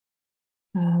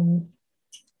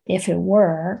 If it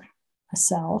were a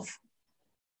self,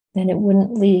 then it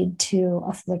wouldn't lead to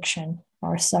affliction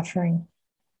or suffering.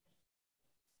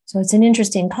 So it's an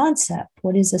interesting concept.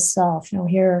 What is a self?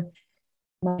 Here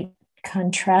might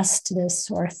contrast this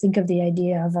or think of the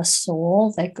idea of a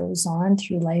soul that goes on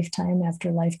through lifetime after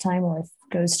lifetime, or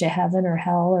goes to heaven or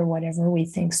hell or whatever we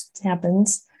think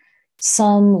happens.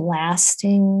 Some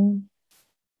lasting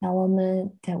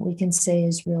element that we can say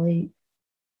is really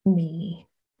me.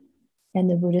 And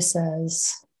the Buddha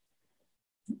says,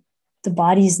 the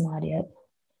body's not it.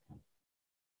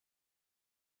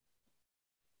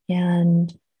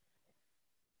 And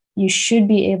you should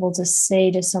be able to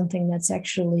say to something that's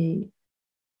actually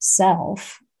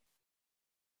self,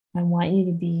 I want you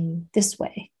to be this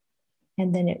way.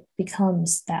 And then it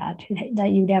becomes that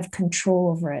you'd have control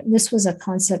over it.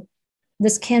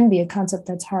 This can be a concept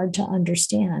that's hard to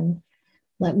understand.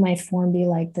 Let my form be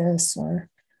like this or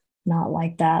not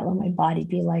like that. Let my body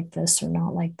be like this or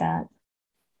not like that.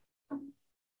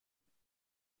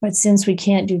 But since we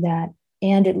can't do that,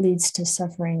 and it leads to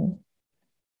suffering,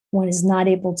 one is not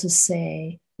able to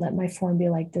say, let my form be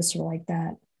like this or like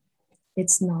that.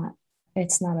 It's not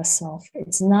a self.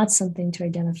 It's not something to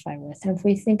identify with. And if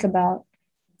we think about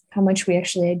how much we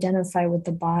actually identify with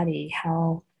the body,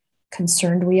 how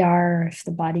concerned we are if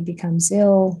the body becomes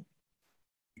ill,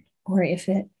 or if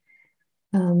it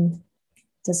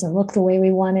doesn't look the way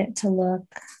we want it to look,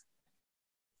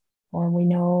 or we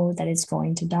know that it's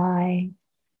going to die,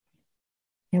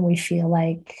 and we feel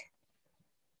like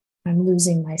I'm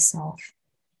losing myself.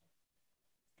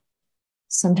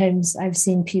 Sometimes I've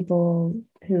seen people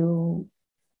who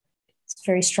it's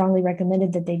very strongly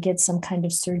recommended that they get some kind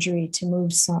of surgery to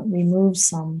remove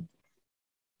some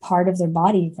part of their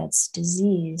body that's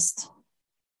diseased.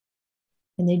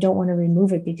 And they don't want to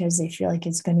remove it because they feel like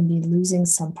it's going to be losing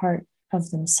some part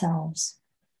of themselves.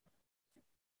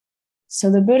 So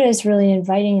the Buddha is really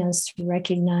inviting us to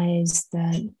recognize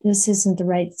that this isn't the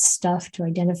right stuff to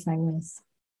identify with.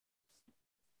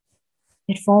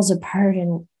 It falls apart,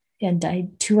 and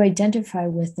to identify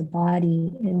with the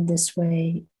body in this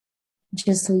way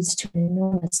just leads to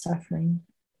enormous suffering.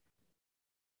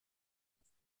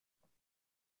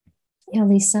 Yeah,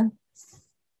 Lisa?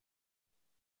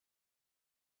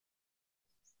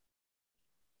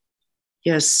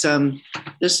 Yes,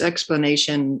 this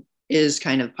explanation is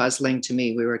kind of puzzling to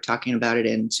me. We were talking about it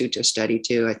in Sutta study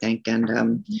too, I think,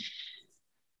 and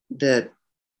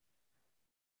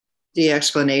the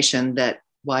explanation that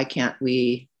why can't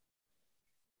we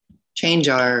change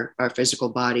our physical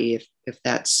body if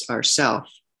that's our self,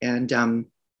 and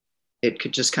it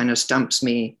could just kind of stumps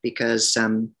me because I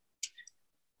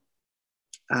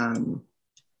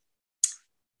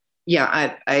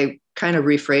kind of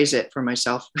rephrase it for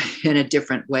myself in a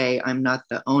different way. I'm not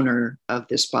the owner of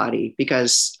this body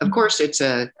because, of course, it's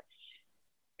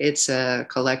a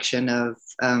collection of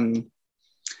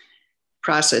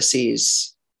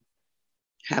processes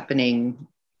happening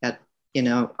at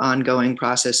ongoing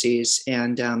processes,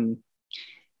 and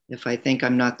if I think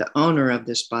I'm not the owner of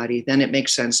this body, then it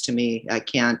makes sense to me. I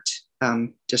can't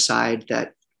decide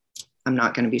that I'm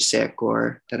not going to be sick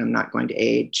or that I'm not going to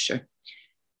age.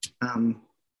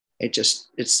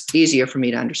 It's easier for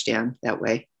me to understand that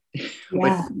way.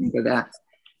 Yeah. For that.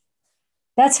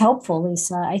 That's helpful,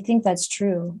 Lisa. I think that's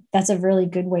true. That's a really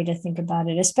good way to think about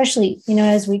it, especially,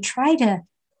 as we try to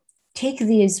take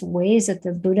these ways that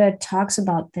the Buddha talks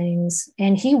about things,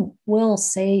 and he will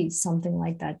say something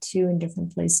like that too in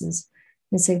different places.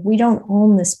 It's like, we don't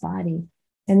own this body.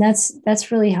 And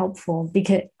that's really helpful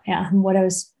because what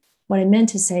I meant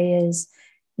to say is,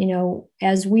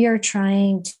 as we are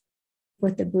trying to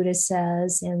what the Buddha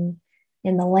says in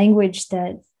the language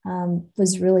that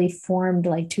was really formed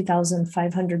like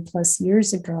 2,500 plus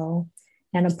years ago,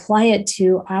 and apply it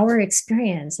to our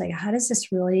experience. Like, how does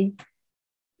this really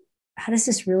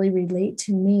relate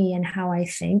to me and how I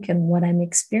think and what I'm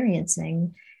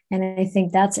experiencing? And I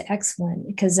think that's excellent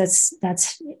because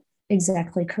that's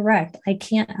exactly correct. I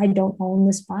don't own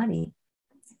this body.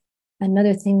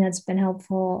 Another thing that's been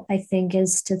helpful, I think,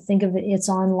 is to think of it, it's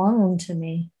on loan to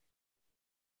me.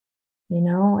 I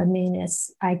mean,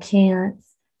 I can't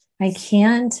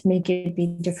make it be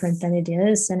different than it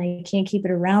is, and I can't keep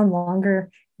it around longer.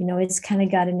 It's kind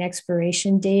of got an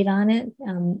expiration date on it.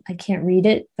 I can't read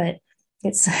it, but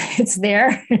it's it's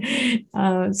there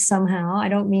somehow. I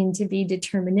don't mean to be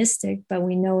deterministic, but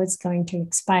we know it's going to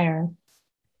expire,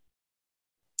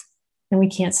 and we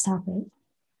can't stop it.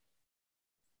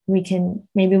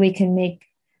 Maybe we can make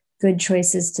good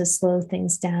choices to slow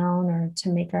things down or to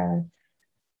make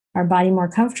our body more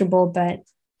comfortable, but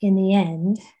in the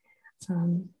end,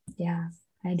 yeah,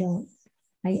 I don't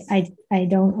I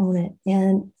don't own it.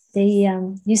 And they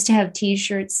used to have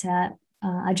T-shirts at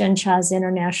Ajahn Chah's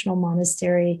International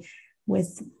Monastery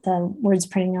with the words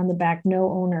printing on the back,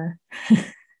 "No owner."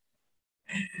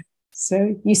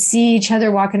 So you see each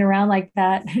other walking around like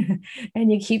that,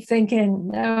 and you keep thinking,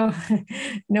 no,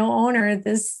 no owner.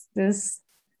 This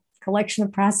collection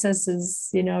of processes,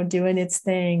 doing its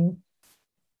thing.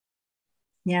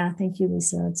 Yeah, thank you,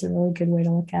 Lisa. It's a really good way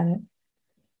to look at it.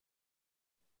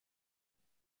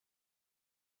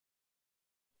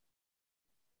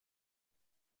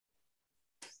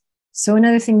 So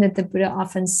another thing that the Buddha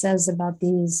often says about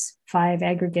these 5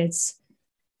 aggregates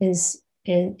is,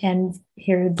 and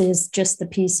here there's just the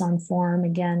piece on form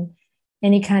again,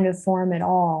 any kind of form at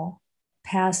all,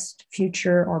 past,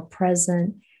 future, or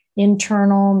present,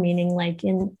 internal, meaning like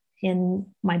in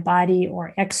my body,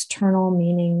 or external,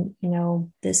 meaning,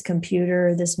 this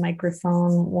computer, this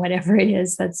microphone, whatever it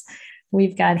is that's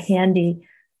we've got handy,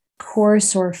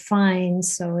 coarse or fine.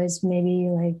 So it's maybe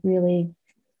like really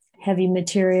heavy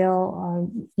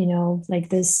material, like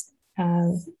this,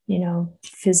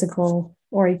 physical,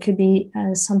 or it could be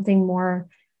something more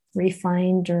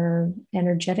refined or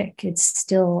energetic. It's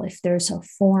still, if there's a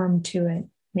form to it,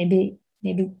 maybe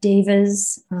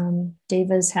devas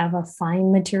have a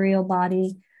fine material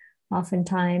body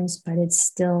oftentimes, but it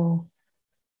still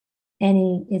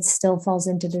falls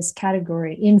into this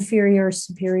category, inferior,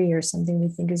 superior, something we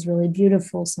think is really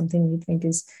beautiful, something we think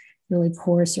is really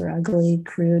coarse or ugly,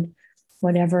 crude,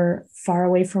 whatever, far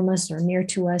away from us or near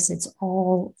to us, it's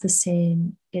all the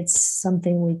same. It's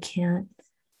something we can't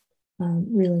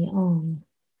really own.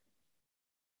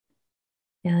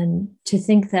 And to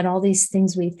think that all these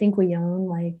things we think we own,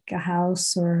 like a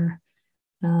house or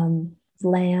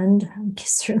land,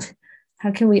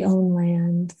 how can we own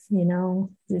land?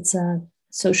 It's a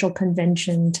social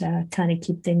convention to kind of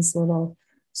keep things a little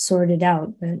sorted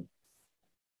out, but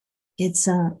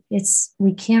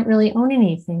we can't really own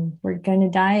anything. We're going to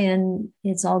die and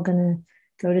it's all going to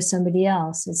go to somebody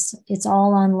else. It's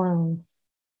all on loan.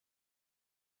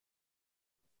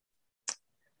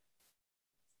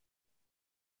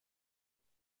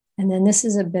 And then this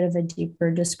is a bit of a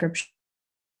deeper description.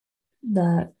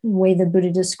 The way the Buddha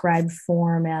described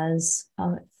form as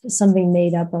something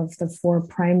made up of the 4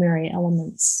 primary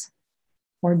elements,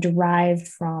 or derived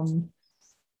from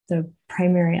the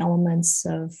primary elements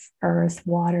of earth,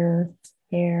 water,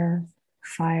 air,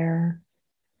 fire,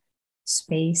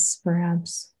 space,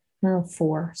 perhaps. Well,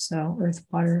 4. So earth,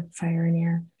 water, fire, and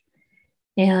air.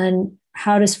 And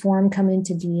how does form come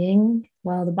into being?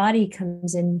 Well, the body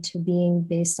comes into being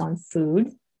based on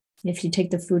food. If you take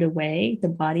the food away, the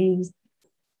body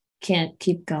can't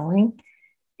keep going.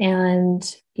 And,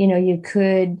 you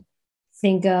could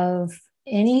think of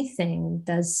anything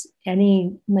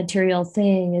any material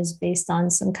thing is based on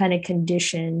some kind of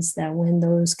conditions that when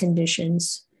those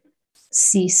conditions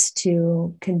cease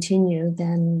to continue,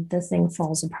 then the thing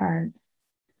falls apart.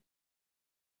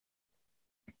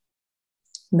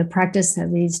 And the practice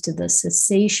that leads to the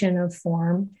cessation of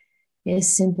form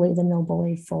is simply the Noble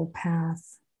Eightfold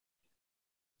Path.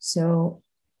 So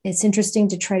it's interesting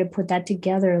to try to put that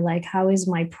together. Like, how is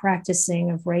my practicing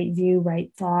of right view,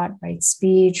 right thought, right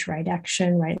speech, right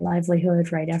action, right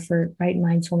livelihood, right effort, right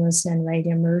mindfulness, and right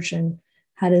immersion?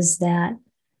 How does that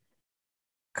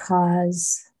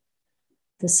cause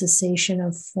the cessation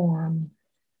of form?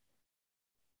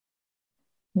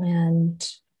 And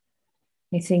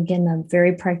I think in a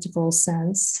very practical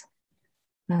sense,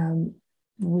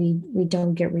 we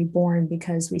don't get reborn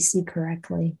because we see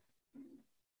correctly.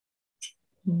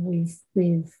 We've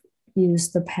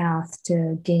used the path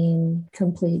to gain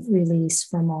complete release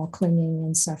from all clinging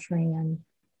and suffering and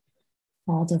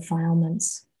all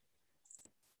defilements.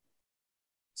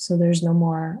 So there's no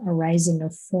more arising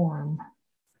of form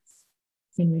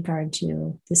in regard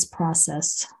to this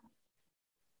process.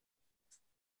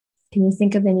 Can you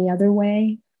think of any other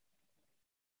way?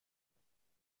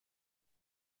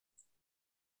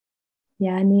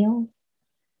 Yeah, Neil?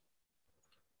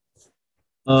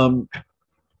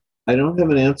 I don't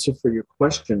have an answer for your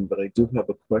question, but I do have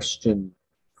a question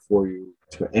for you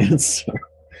to answer.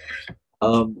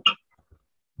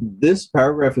 This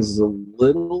paragraph is a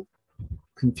little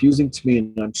confusing to me,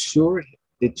 and I'm sure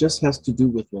it just has to do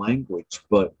with language,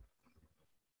 but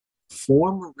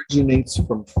form originates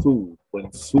from food.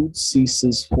 When food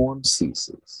ceases, form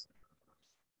ceases.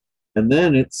 And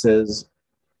then it says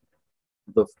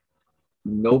the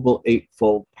Noble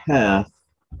Eightfold Path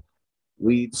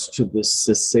leads to the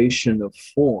cessation of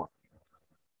form.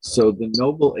 So the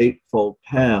Noble Eightfold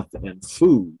Path and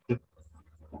food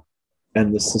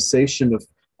and the cessation of,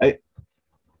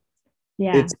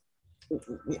 Yeah. it's,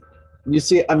 you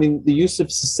see, I mean, the use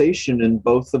of cessation in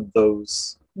both of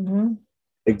those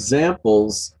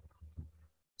examples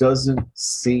doesn't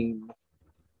seem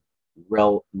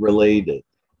related.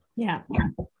 Yeah.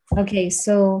 Okay,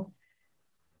 so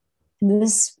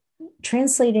this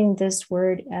translating this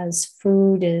word as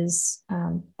food is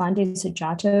Bhante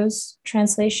Sujato's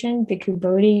translation. Bhikkhu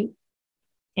Bodhi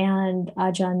and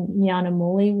Ajahn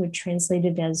Nyanamoli would translate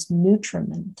it as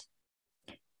nutriment.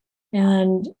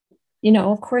 And, you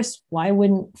know, of course, why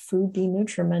wouldn't food be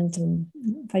nutriment and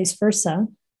vice versa?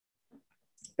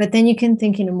 But then you can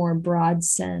think in a more broad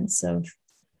sense of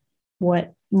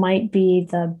what might be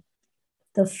the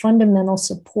fundamental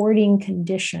supporting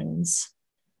conditions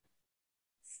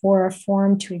for a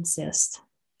form to exist.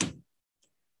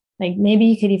 Like maybe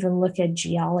you could even look at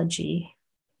geology,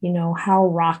 you know, how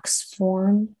rocks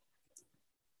form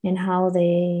and how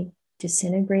they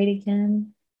disintegrate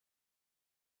again.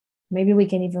 Maybe we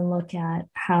can even look at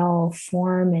how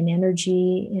form and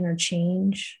energy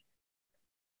interchange,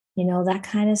 you know, that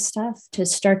kind of stuff, to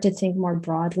start to think more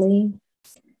broadly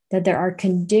that there are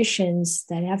conditions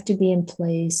that have to be in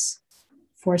place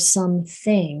for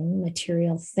something,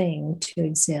 material thing, to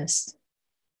exist.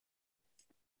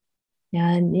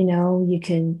 And, you know, you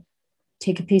can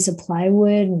take a piece of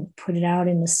plywood and put it out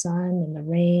in the sun and the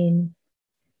rain.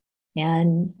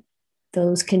 And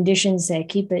those conditions that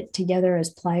keep it together as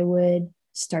plywood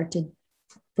start to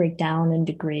break down and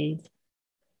degrade.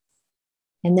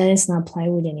 And then it's not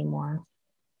plywood anymore.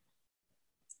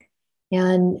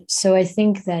 And so I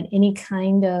think that any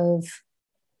kind of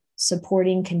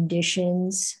supporting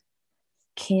conditions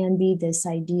can be this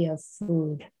idea of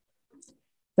food.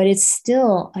 But it's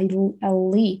still a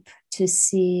leap to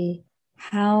see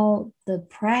how the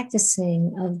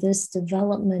practicing of this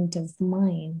development of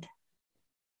mind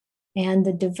and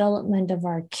the development of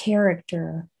our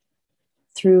character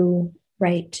through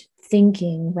right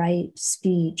thinking, right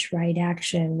speech, right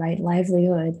action, right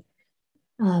livelihood,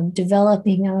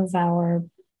 developing of our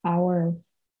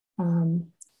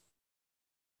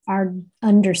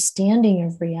understanding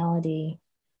of reality,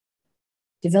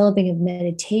 developing of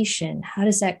meditation, how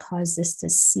does that cause this to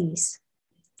cease?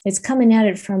 It's coming at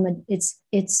it from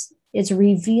it's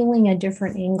revealing a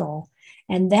different angle.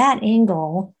 And that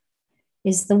angle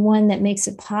is the one that makes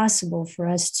it possible for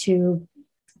us to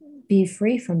be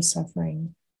free from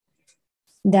suffering.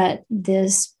 That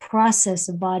this process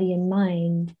of body and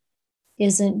mind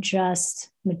isn't just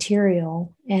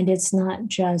material and it's not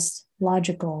just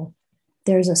logical.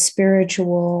 There's a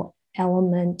spiritual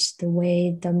element, the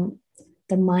way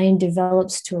the mind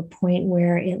develops to a point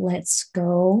where it lets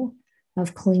go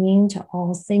of clinging to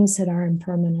all things that are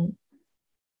impermanent.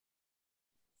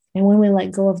 And when we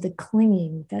let go of the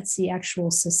clinging, that's the actual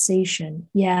cessation.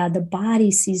 Yeah, the body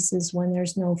ceases when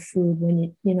there's no food,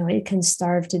 when it can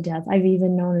starve to death. I've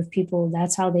even known of people,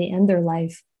 that's how they end their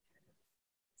life,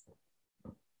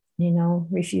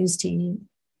 refuse to eat.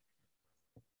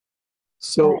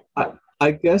 So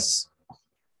I guess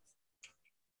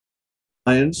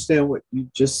I understand what you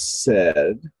just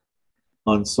said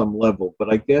on some level,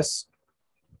 but I guess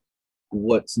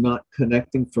what's not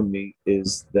connecting for me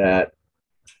is that,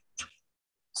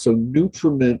 so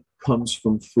nutriment comes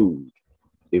from food.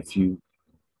 If you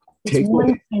it's take one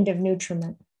away, kind of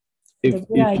nutriment. The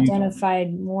Buddha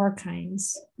identified more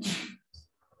kinds.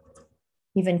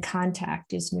 Even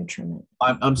contact is nutriment.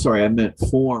 I'm sorry, I meant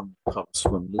form comes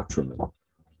from nutriment.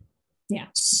 Yeah.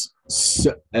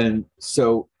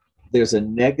 So there's a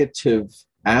negative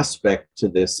aspect to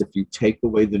this. If you take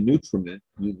away the nutriment,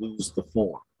 you lose the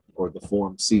form, or the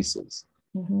form ceases.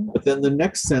 Mm-hmm. But then the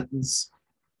next sentence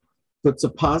puts a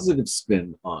positive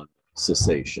spin on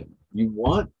cessation. You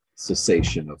want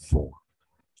cessation of form.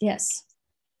 Yes.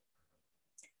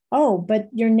 Oh, but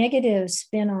your negative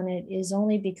spin on it is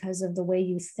only because of the way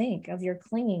you think, of your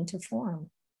clinging to form.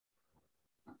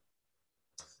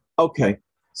 Okay.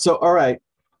 So, all right.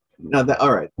 Now that,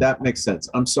 all right, that makes sense.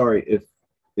 I'm sorry if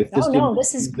this no,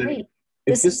 this is great.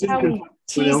 If This this is how didn't we confirm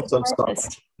tease else, I'm apart sorry.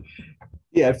 this.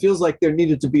 Yeah, it feels like there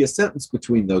needed to be a sentence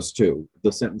between those two,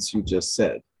 the sentence you just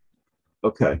said.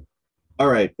 Okay. All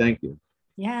right. Thank you.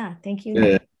 Yeah, thank you.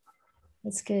 Yeah.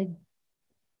 That's good.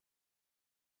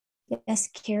 Yes,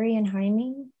 Carrie and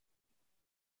Jaime.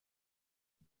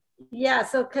 Yeah,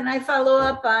 so can I follow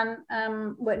up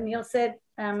on what Neil said?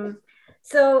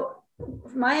 So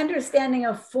my understanding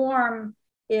of form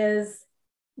is,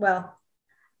 well,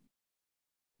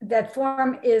 that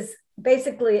form is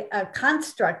basically a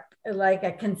construct, like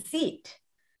a conceit,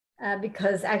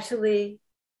 because actually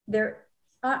there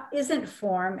isn't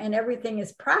form and everything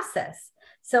is process.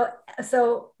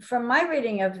 So from my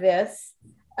reading of this,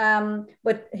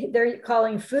 what they're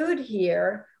calling food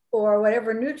here, or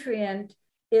whatever nutrient,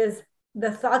 is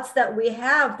the thoughts that we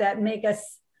have that make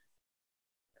us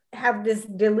have this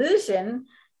delusion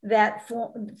that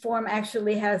form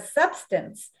actually has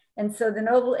substance. And so the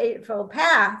Noble Eightfold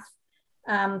Path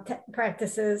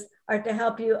practices are to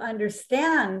help you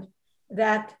understand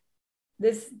that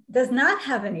this does not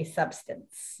have any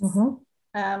substance.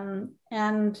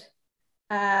 And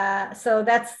so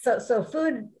that's so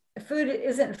food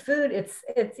isn't food.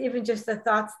 It's even just the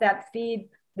thoughts that feed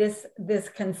this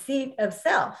conceit of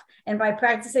self. And by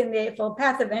practicing the Eightfold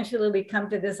Path, eventually we come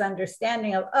to this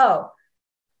understanding of, oh,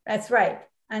 that's right,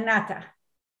 anatta.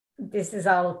 This is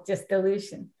all just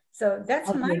delusion. So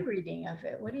that's my reading of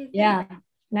it. What do you think? Yeah,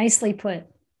 nicely put.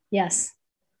 Yes.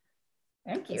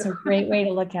 Thank you. It's a great way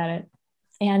to look at it,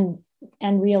 and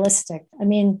realistic. I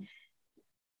mean,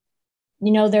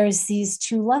 you know, there's these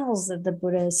two levels that the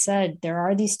Buddha said. There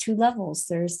are these two levels.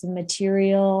 There's the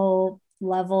material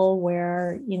level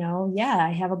where, you know, yeah, I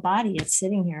have a body, it's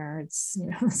sitting here, it's, you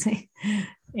know,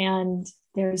 and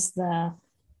there's the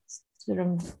sort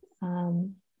of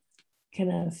kind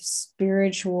of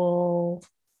spiritual,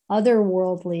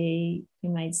 otherworldly, you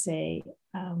might say,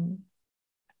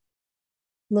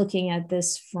 looking at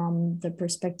this from the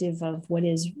perspective of what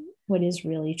is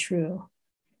really true.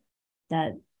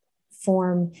 That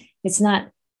form, it's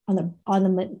not on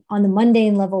the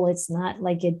mundane level, it's not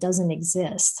like it doesn't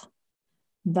exist,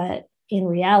 but in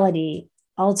reality,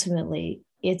 ultimately,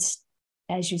 it's,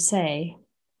 as you say,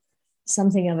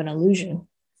 something of an illusion.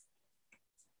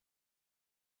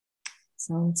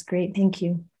 So it's great. Thank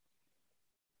you.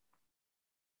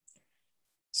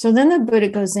 So then the Buddha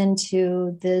goes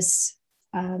into this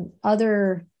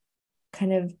other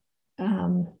kind of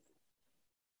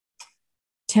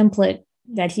template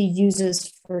that he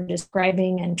uses for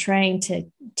describing and trying to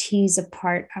tease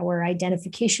apart our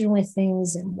identification with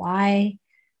things and why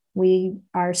we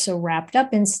are so wrapped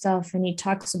up in stuff. And he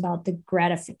talks about the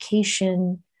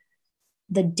gratification,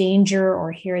 the danger,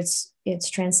 or here it's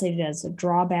translated as the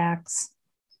drawbacks,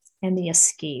 and the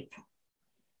escape.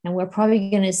 And we're probably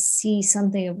going to see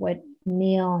something of what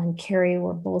Neil and Carrie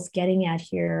were both getting at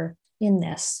here in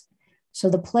this. So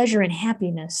the pleasure and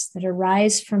happiness that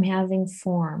arise from having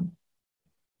form,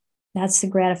 that's the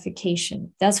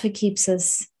gratification. That's what keeps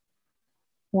us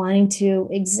wanting to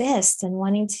exist and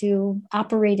wanting to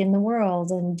operate in the world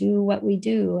and do what we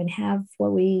do and have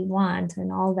what we want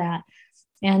and all that.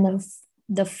 And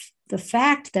the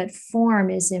fact that form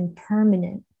is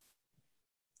impermanent,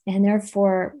 and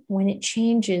therefore when it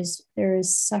changes, there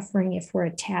is suffering if we're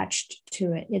attached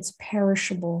to it. It's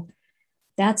perishable.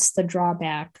 That's the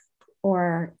drawback.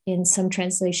 Or in some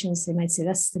translations, they might say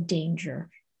that's the danger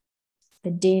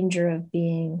of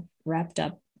being wrapped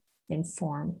up in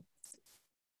form.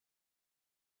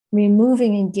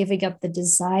 Removing and giving up the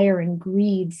desire and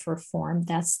greed for form,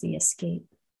 that's the escape.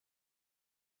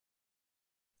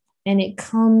 And it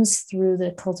comes through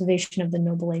the cultivation of the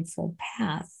Noble Eightfold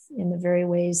Path in the very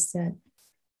ways that,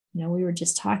 you know, we were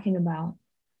just talking about,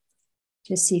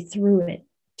 to see through it,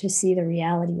 to see the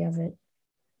reality of it.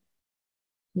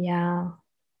 Yeah.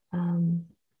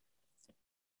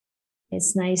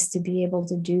 It's nice to be able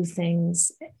to do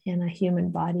things in a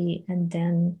human body, and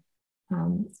then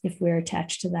if we're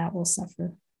attached to that, we'll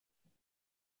suffer.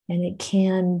 And it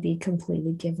can be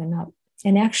completely given up.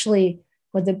 And actually,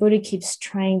 what the Buddha keeps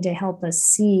trying to help us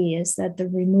see is that the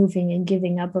removing and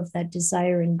giving up of that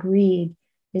desire and greed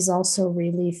is also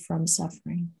relief from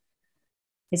suffering.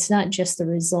 It's not just the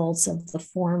results of the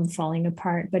form falling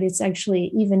apart, but it's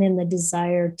actually even in the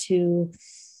desire to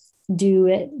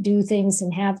do things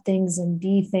and have things and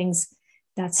be things,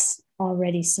 that's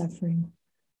already suffering.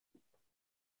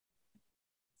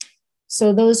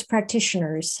 So those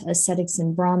practitioners, ascetics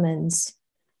and Brahmins,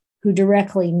 who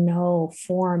directly know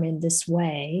form in this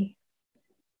way,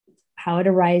 how it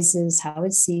arises, how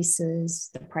it ceases,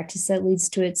 the practice that leads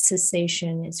to its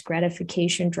cessation, its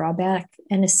gratification, drawback,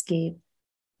 and escape,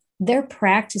 they're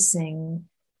practicing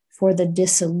for the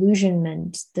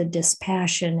disillusionment, the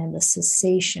dispassion, and the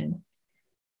cessation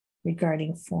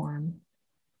regarding form.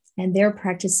 And they're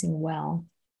practicing well.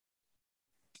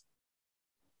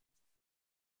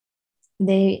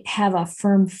 They have a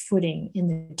firm footing in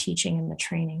the teaching and the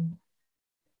training.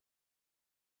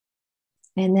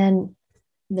 And then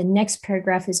the next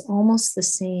paragraph is almost the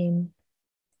same.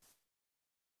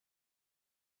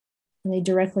 And they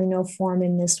directly know form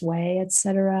in this way,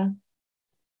 etc.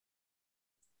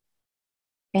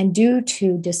 And due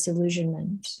to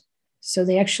disillusionment. So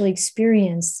they actually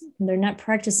experience, they're not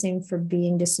practicing for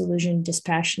being disillusioned,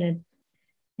 dispassionate,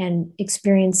 and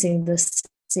experiencing the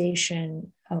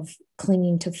sensation of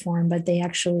clinging to form, but they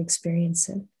actually experience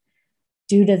it.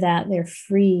 Due to that, they're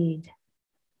freed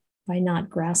by not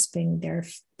grasping. They're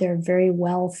very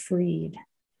well freed.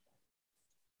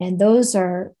 And those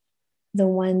are the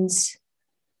ones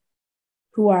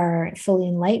who are fully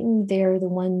enlightened. They're the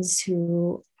ones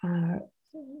who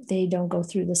they don't go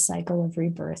through the cycle of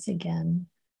rebirth again.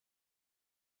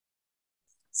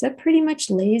 So that pretty much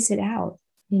lays it out.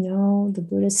 You know, the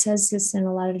Buddha says this in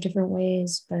a lot of different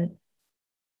ways, but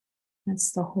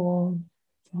that's the whole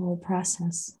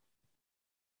process.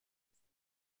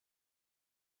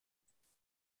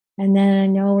 And then I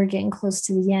know we're getting close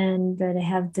to the end, but I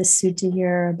have this sutta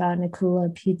here about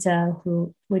Nakula Pita,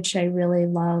 which I really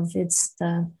love. It's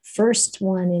the first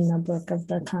one in the book of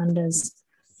the Khandas,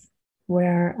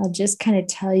 where I'll just kind of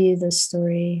tell you the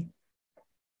story.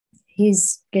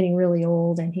 He's getting really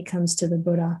old and he comes to the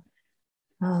Buddha.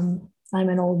 I'm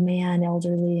an old man,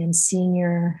 elderly and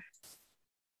senior,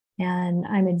 and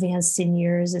I'm advanced in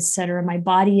years, etc. My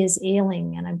body is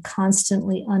ailing and I'm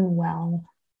constantly unwell.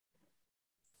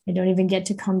 I don't even get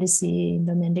to come to see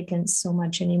the mendicants so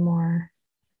much anymore.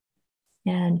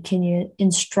 And can you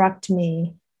instruct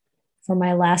me for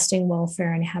my lasting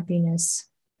welfare and happiness?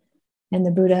 And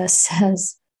the Buddha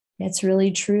says, it's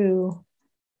really true.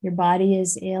 Your body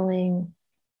is ailing,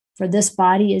 for this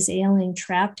body is ailing,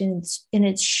 trapped in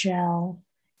its shell.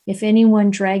 If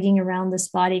anyone dragging around this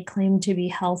body claimed to be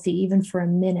healthy, even for a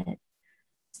minute,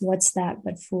 what's that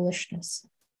but foolishness?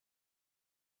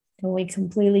 And we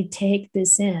completely take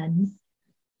this in,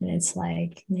 and it's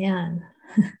like, man,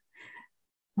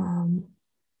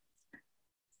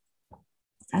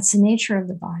 that's the nature of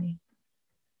the body.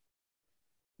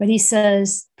 But he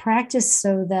says, practice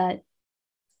so that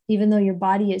even though your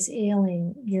body is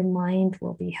ailing, your mind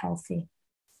will be healthy.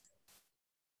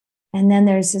 And then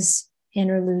there's this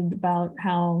interlude about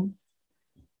how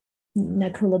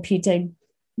Nakula Pita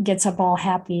gets up all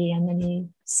happy, and then he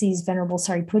sees Venerable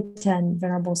Sariputta, and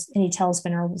he tells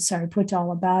Venerable Sariputta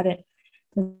all about it.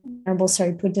 The Venerable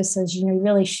Sariputta says, you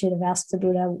really should have asked the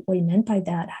Buddha what he meant by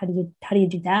that. How do you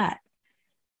do that?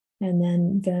 And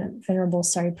then the Venerable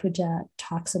Sariputta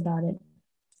talks about it.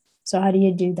 So how do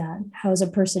you do that? How is a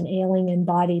person ailing in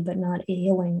body but not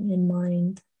ailing in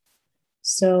mind?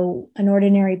 So an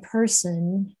ordinary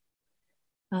person,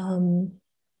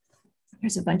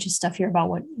 there's a bunch of stuff here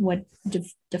about what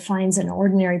defines an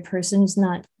ordinary person who's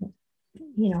not,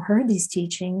 heard these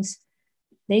teachings.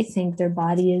 They think their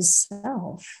body is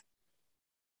self,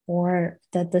 or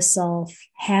that the self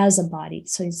has a body,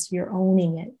 so you're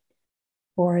owning it,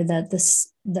 or that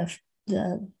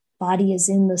the body is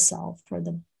in the self, or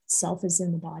the self is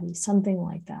in the body, something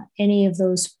like that. Any of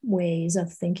those ways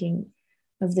of thinking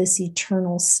of this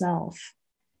eternal self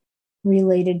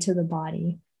related to the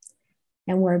body.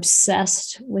 And we're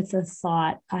obsessed with the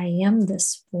thought, I am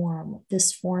this form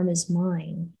is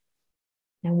mine.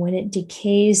 And when it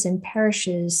decays and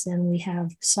perishes, then we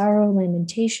have sorrow,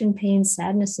 lamentation, pain,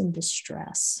 sadness, and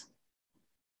distress.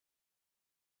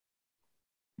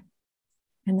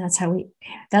 And that's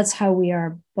how we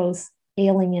are both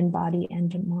ailing in body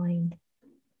and in mind.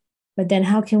 But then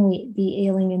how can we be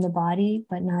ailing in the body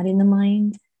but not in the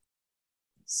mind?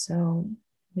 So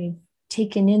we've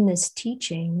taken in this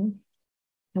teaching,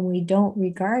 and we don't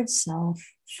regard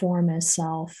form as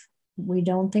self. We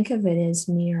don't think of it as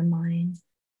me or mine.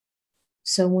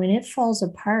 So when it falls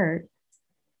apart,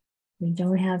 we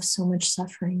don't have so much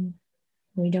suffering.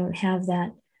 We don't have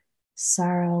that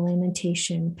sorrow,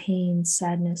 lamentation, pain,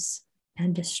 sadness,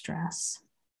 and distress.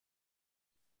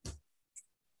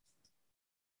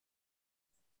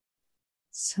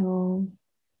 So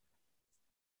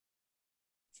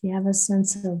if you have a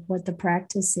sense of what the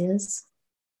practice is,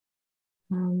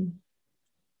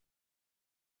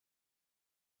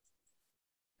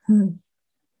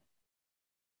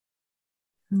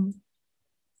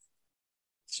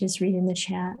 just read in the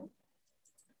chat.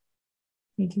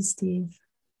 Thank you, Steve.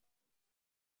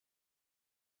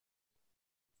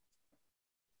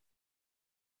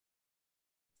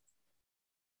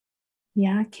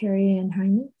 Yeah, Carrie and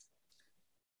Jaime.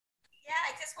 Yeah,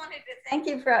 I just wanted to thank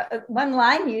you for one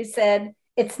line you said.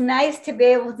 It's nice to be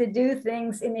able to do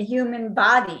things in a human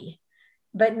body,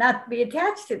 but not be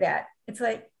attached to that. It's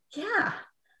like, yeah,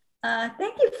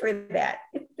 thank you for that.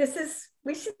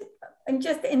 We should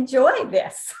just enjoy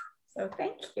this. So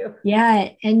thank you. Yeah,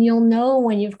 and you'll know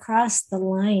when you've crossed the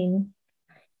line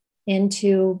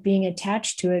into being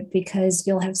attached to it because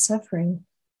you'll have suffering.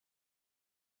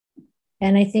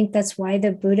 And I think that's why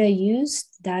the Buddha used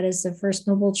that as the first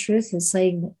noble truth. It's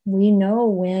like we know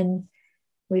when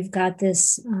we've got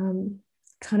this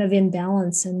kind of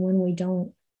imbalance and when we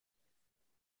don't,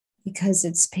 because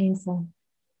it's painful.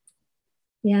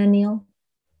 Yeah, Neil?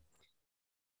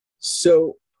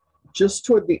 So just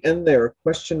toward the end there, a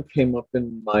question came up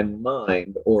in my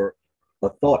mind, or a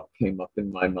thought came up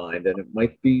in my mind, and it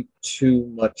might be too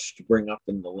much to bring up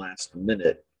in the last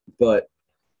minute, but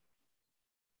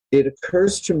it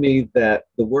occurs to me that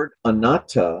the word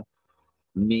anatta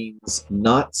means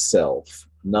not self,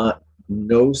 not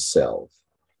no self.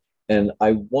 And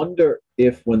I wonder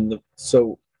if when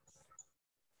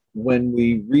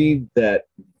we read that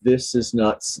this is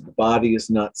not, the body is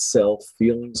not self,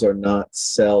 feelings are not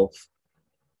self,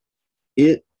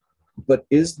 but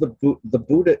is the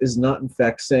Buddha is not in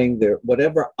fact saying there,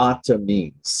 whatever atta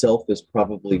means, self is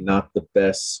probably not the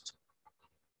best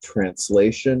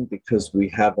translation because we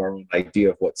have our own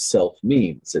idea of what self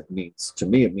means. It means, to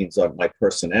me, it means my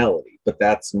personality, but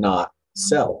that's not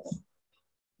self.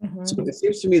 Mm-hmm. So it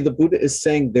seems to me the Buddha is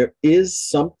saying there is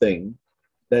something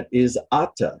that is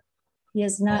atta. He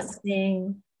is not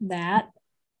saying that.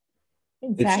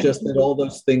 It's just that all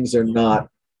those things are not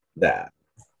that.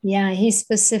 Yeah, he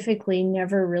specifically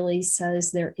never really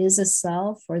says there is a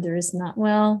self or there is not.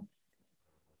 Well,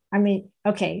 I mean,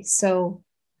 okay, so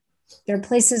there are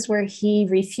places where he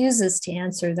refuses to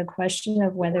answer the question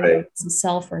of whether it's a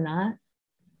self or not.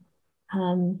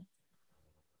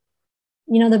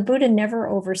 The Buddha never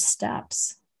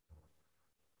oversteps.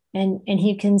 And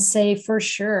he can say for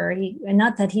sure, and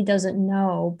not that he doesn't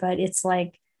know, but it's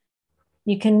like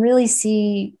you can really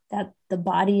see that the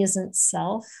body isn't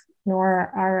self,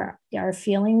 nor our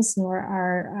feelings, nor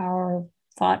our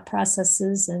thought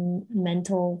processes and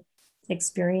mental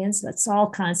experience. That's all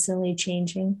constantly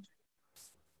changing.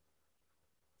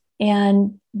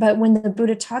 But when the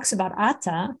Buddha talks about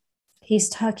atta, he's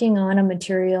talking on a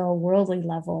material, worldly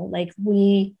level. Like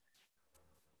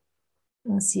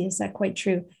let's see, is that quite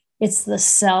true? It's the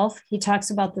self. He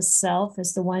talks about the self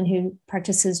as the one who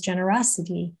practices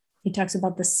generosity. He talks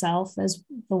about the self as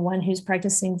the one who's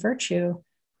practicing virtue.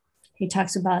 He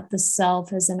talks about the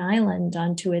self as an island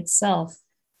unto itself.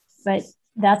 But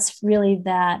that's really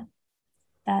that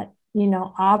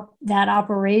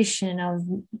operation of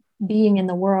being in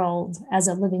the world as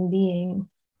a living being.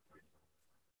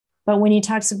 But when he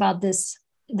talks about this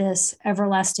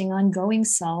everlasting ongoing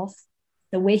self,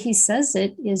 the way he says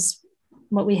it is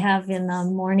what we have in the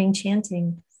morning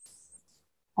chanting.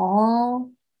 All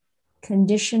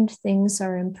conditioned things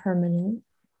are impermanent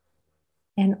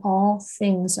and all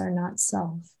things are not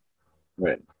self.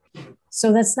 Right.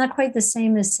 So that's not quite the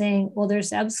same as saying, well,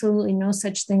 there's absolutely no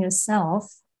such thing as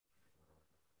self.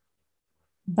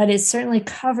 But it certainly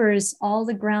covers all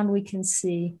the ground we can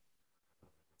see.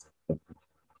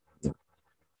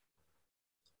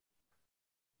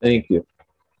 Thank you.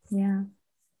 Yeah,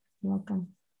 you're welcome.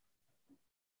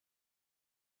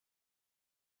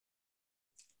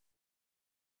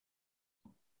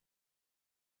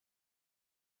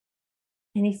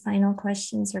 Any final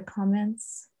questions or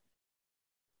comments?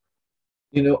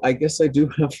 I guess I do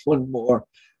have one more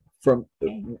from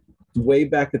way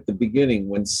back at the beginning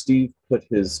when Steve put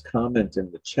his comment in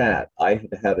the chat. I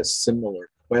had a similar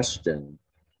question.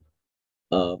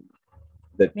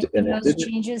 Making those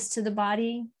changes to the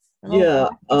body. Yeah.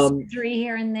 Surgery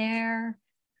here and there.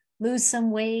 Lose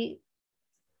some weight.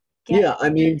 I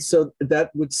mean, so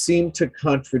that would seem to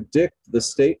contradict the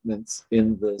statements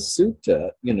in the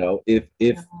sutta.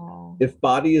 If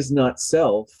body is not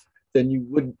self, then you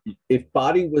wouldn't. If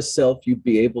body was self, you'd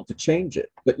be able to change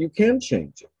it, but you can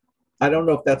change it. I don't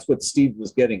know if that's what Steve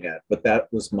was getting at, but that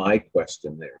was my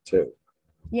question there too.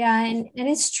 Yeah, and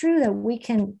it's true that we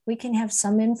can have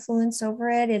some influence over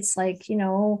it. It's like,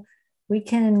 we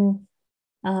can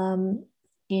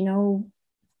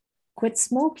quit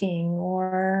smoking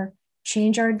or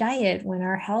change our diet when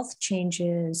our health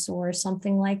changes or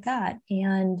something like that.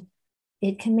 And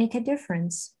it can make a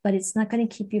difference, but it's not going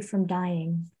to keep you from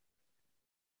dying.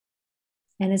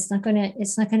 And it's not going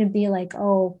to be like,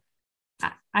 oh,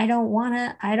 I don't want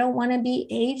to be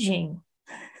aging.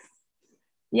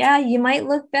 Yeah, you might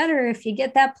look better if you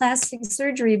get that plastic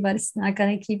surgery, but it's not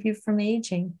going to keep you from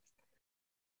aging.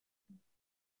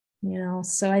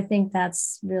 So I think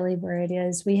that's really where it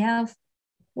is. We have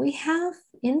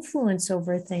influence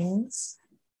over things,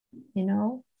 you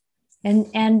know,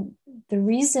 and the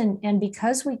reason, and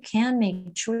because we can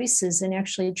make choices and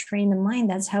actually train the mind,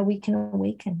 that's how we can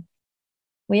awaken.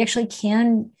 We actually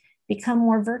can become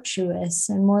more virtuous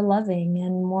and more loving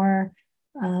and more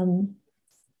um,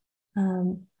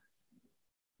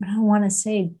 I don't want to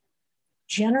say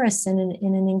generous in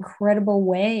an incredible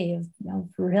way of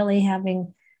really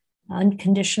having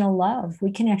unconditional love.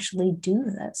 We can actually do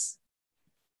this,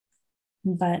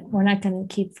 but we're not going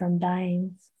to keep from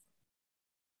dying.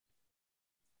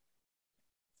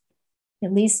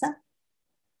 Elisa?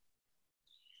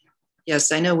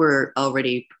 Yes, I know we're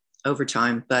already over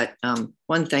time, but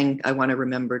one thing I want to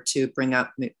remember to bring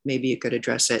up, maybe you could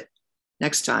address it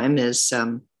next time, is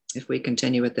if we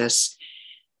continue with this,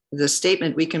 the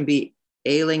statement, we can be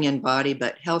ailing in body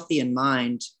but healthy in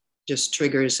mind, just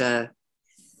triggers a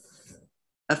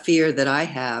fear that I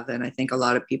have, and I think a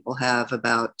lot of people have,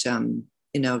 about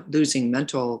losing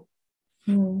mental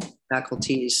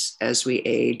faculties as we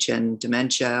age, and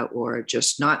dementia, or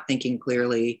just not thinking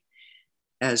clearly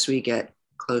as we get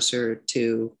closer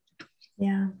to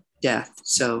death.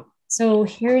 So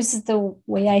here's the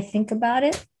way I think about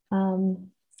it.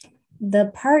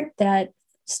 The part that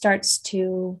starts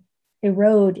to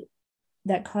erode,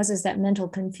 that causes that mental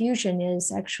confusion,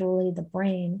 is actually the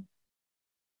brain.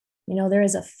 There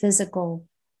is a physical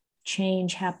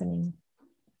change happening.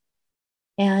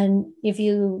 And if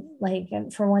you like,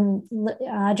 for one,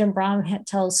 Ajahn Brahm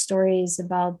tells stories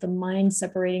about the mind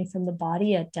separating from the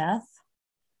body at death,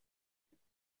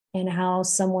 and how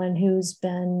someone who's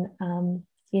been,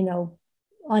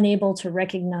 unable to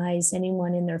recognize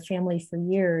anyone in their family for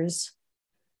years,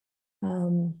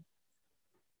 then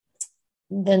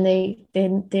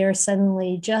they're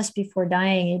suddenly, just before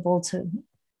dying, able to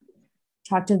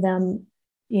talk to them,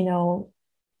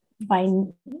 by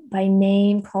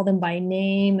name, call them by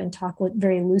name, and talk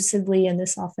very lucidly. And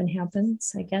this often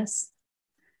happens, I guess.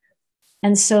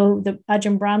 And so the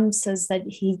Ajahn Brahm says that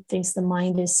he thinks the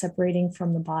mind is separating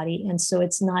from the body, and so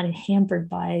it's not hampered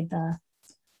by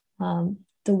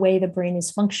the way the brain is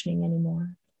functioning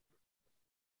anymore.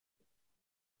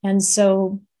 And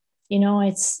so,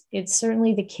 it's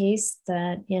certainly the case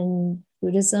that in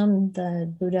Buddhism,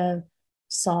 the Buddha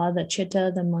saw the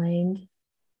chitta, the mind,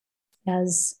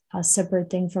 as a separate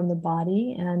thing from the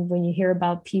body. And when you hear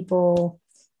about people,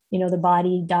 the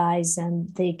body dies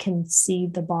and they can see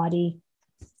the body,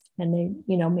 and they,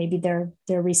 maybe they're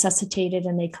resuscitated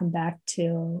and they come back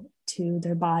to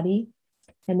their body,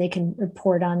 and they can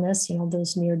report on this,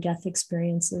 those near-death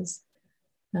experiences.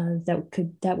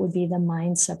 That would be the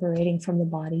mind separating from the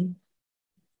body.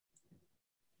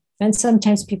 And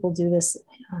sometimes people do this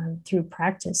through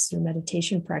practice, through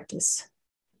meditation practice.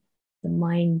 The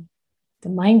mind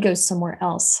goes somewhere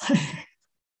else.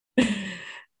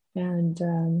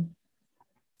 And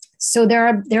so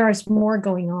there is more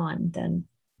going on than.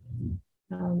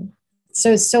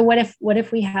 So what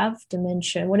if we have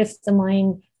dementia? What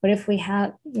if we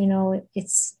have,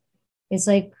 it's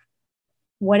like,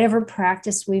 whatever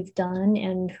practice we've done,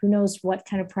 and who knows what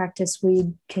kind of practice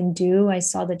we can do. I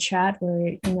saw the chat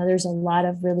where, there's a lot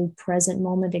of really present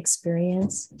moment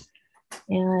experience.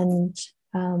 And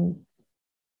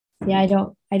I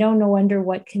don't know under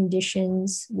what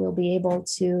conditions we'll be able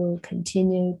to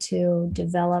continue to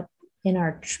develop in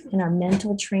our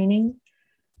mental training.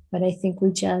 But I think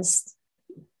we just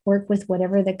work with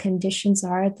whatever the conditions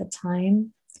are at the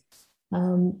time.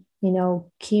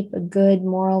 Keep a good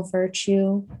moral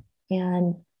virtue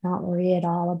and not worry at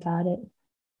all about it.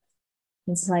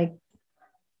 It's like,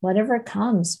 whatever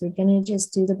comes, we're going to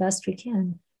just do the best we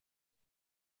can.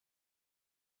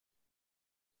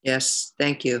 Yes,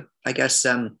 thank you. I guess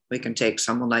we can take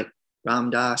someone like Ram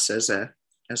Dass as a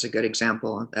good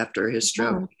example. After his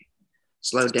stroke,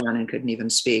 slowed down and couldn't even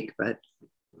speak, but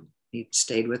he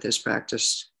stayed with his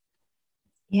practice.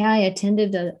 Yeah, I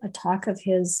attended a talk of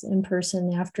his in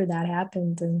person after that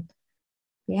happened, and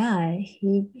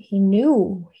he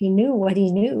knew what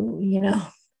he knew,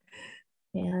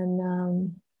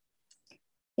 and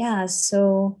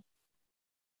so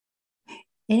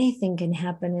anything can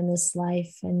happen in this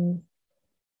life, and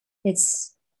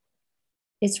it's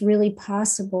really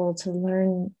possible to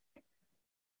learn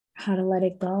how to let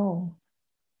it go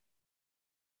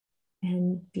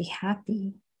and be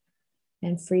happy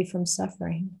and free from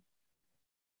suffering,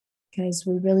 because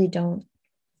we really don't,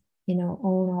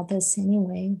 own all this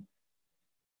anyway.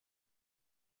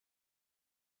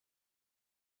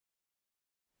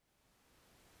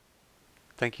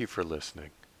 Thank you for listening.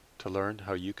 To learn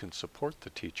how you can support the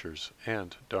teachers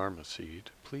and Dharma Seed,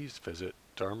 please visit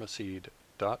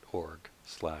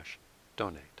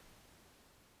dharmaseed.org/donate.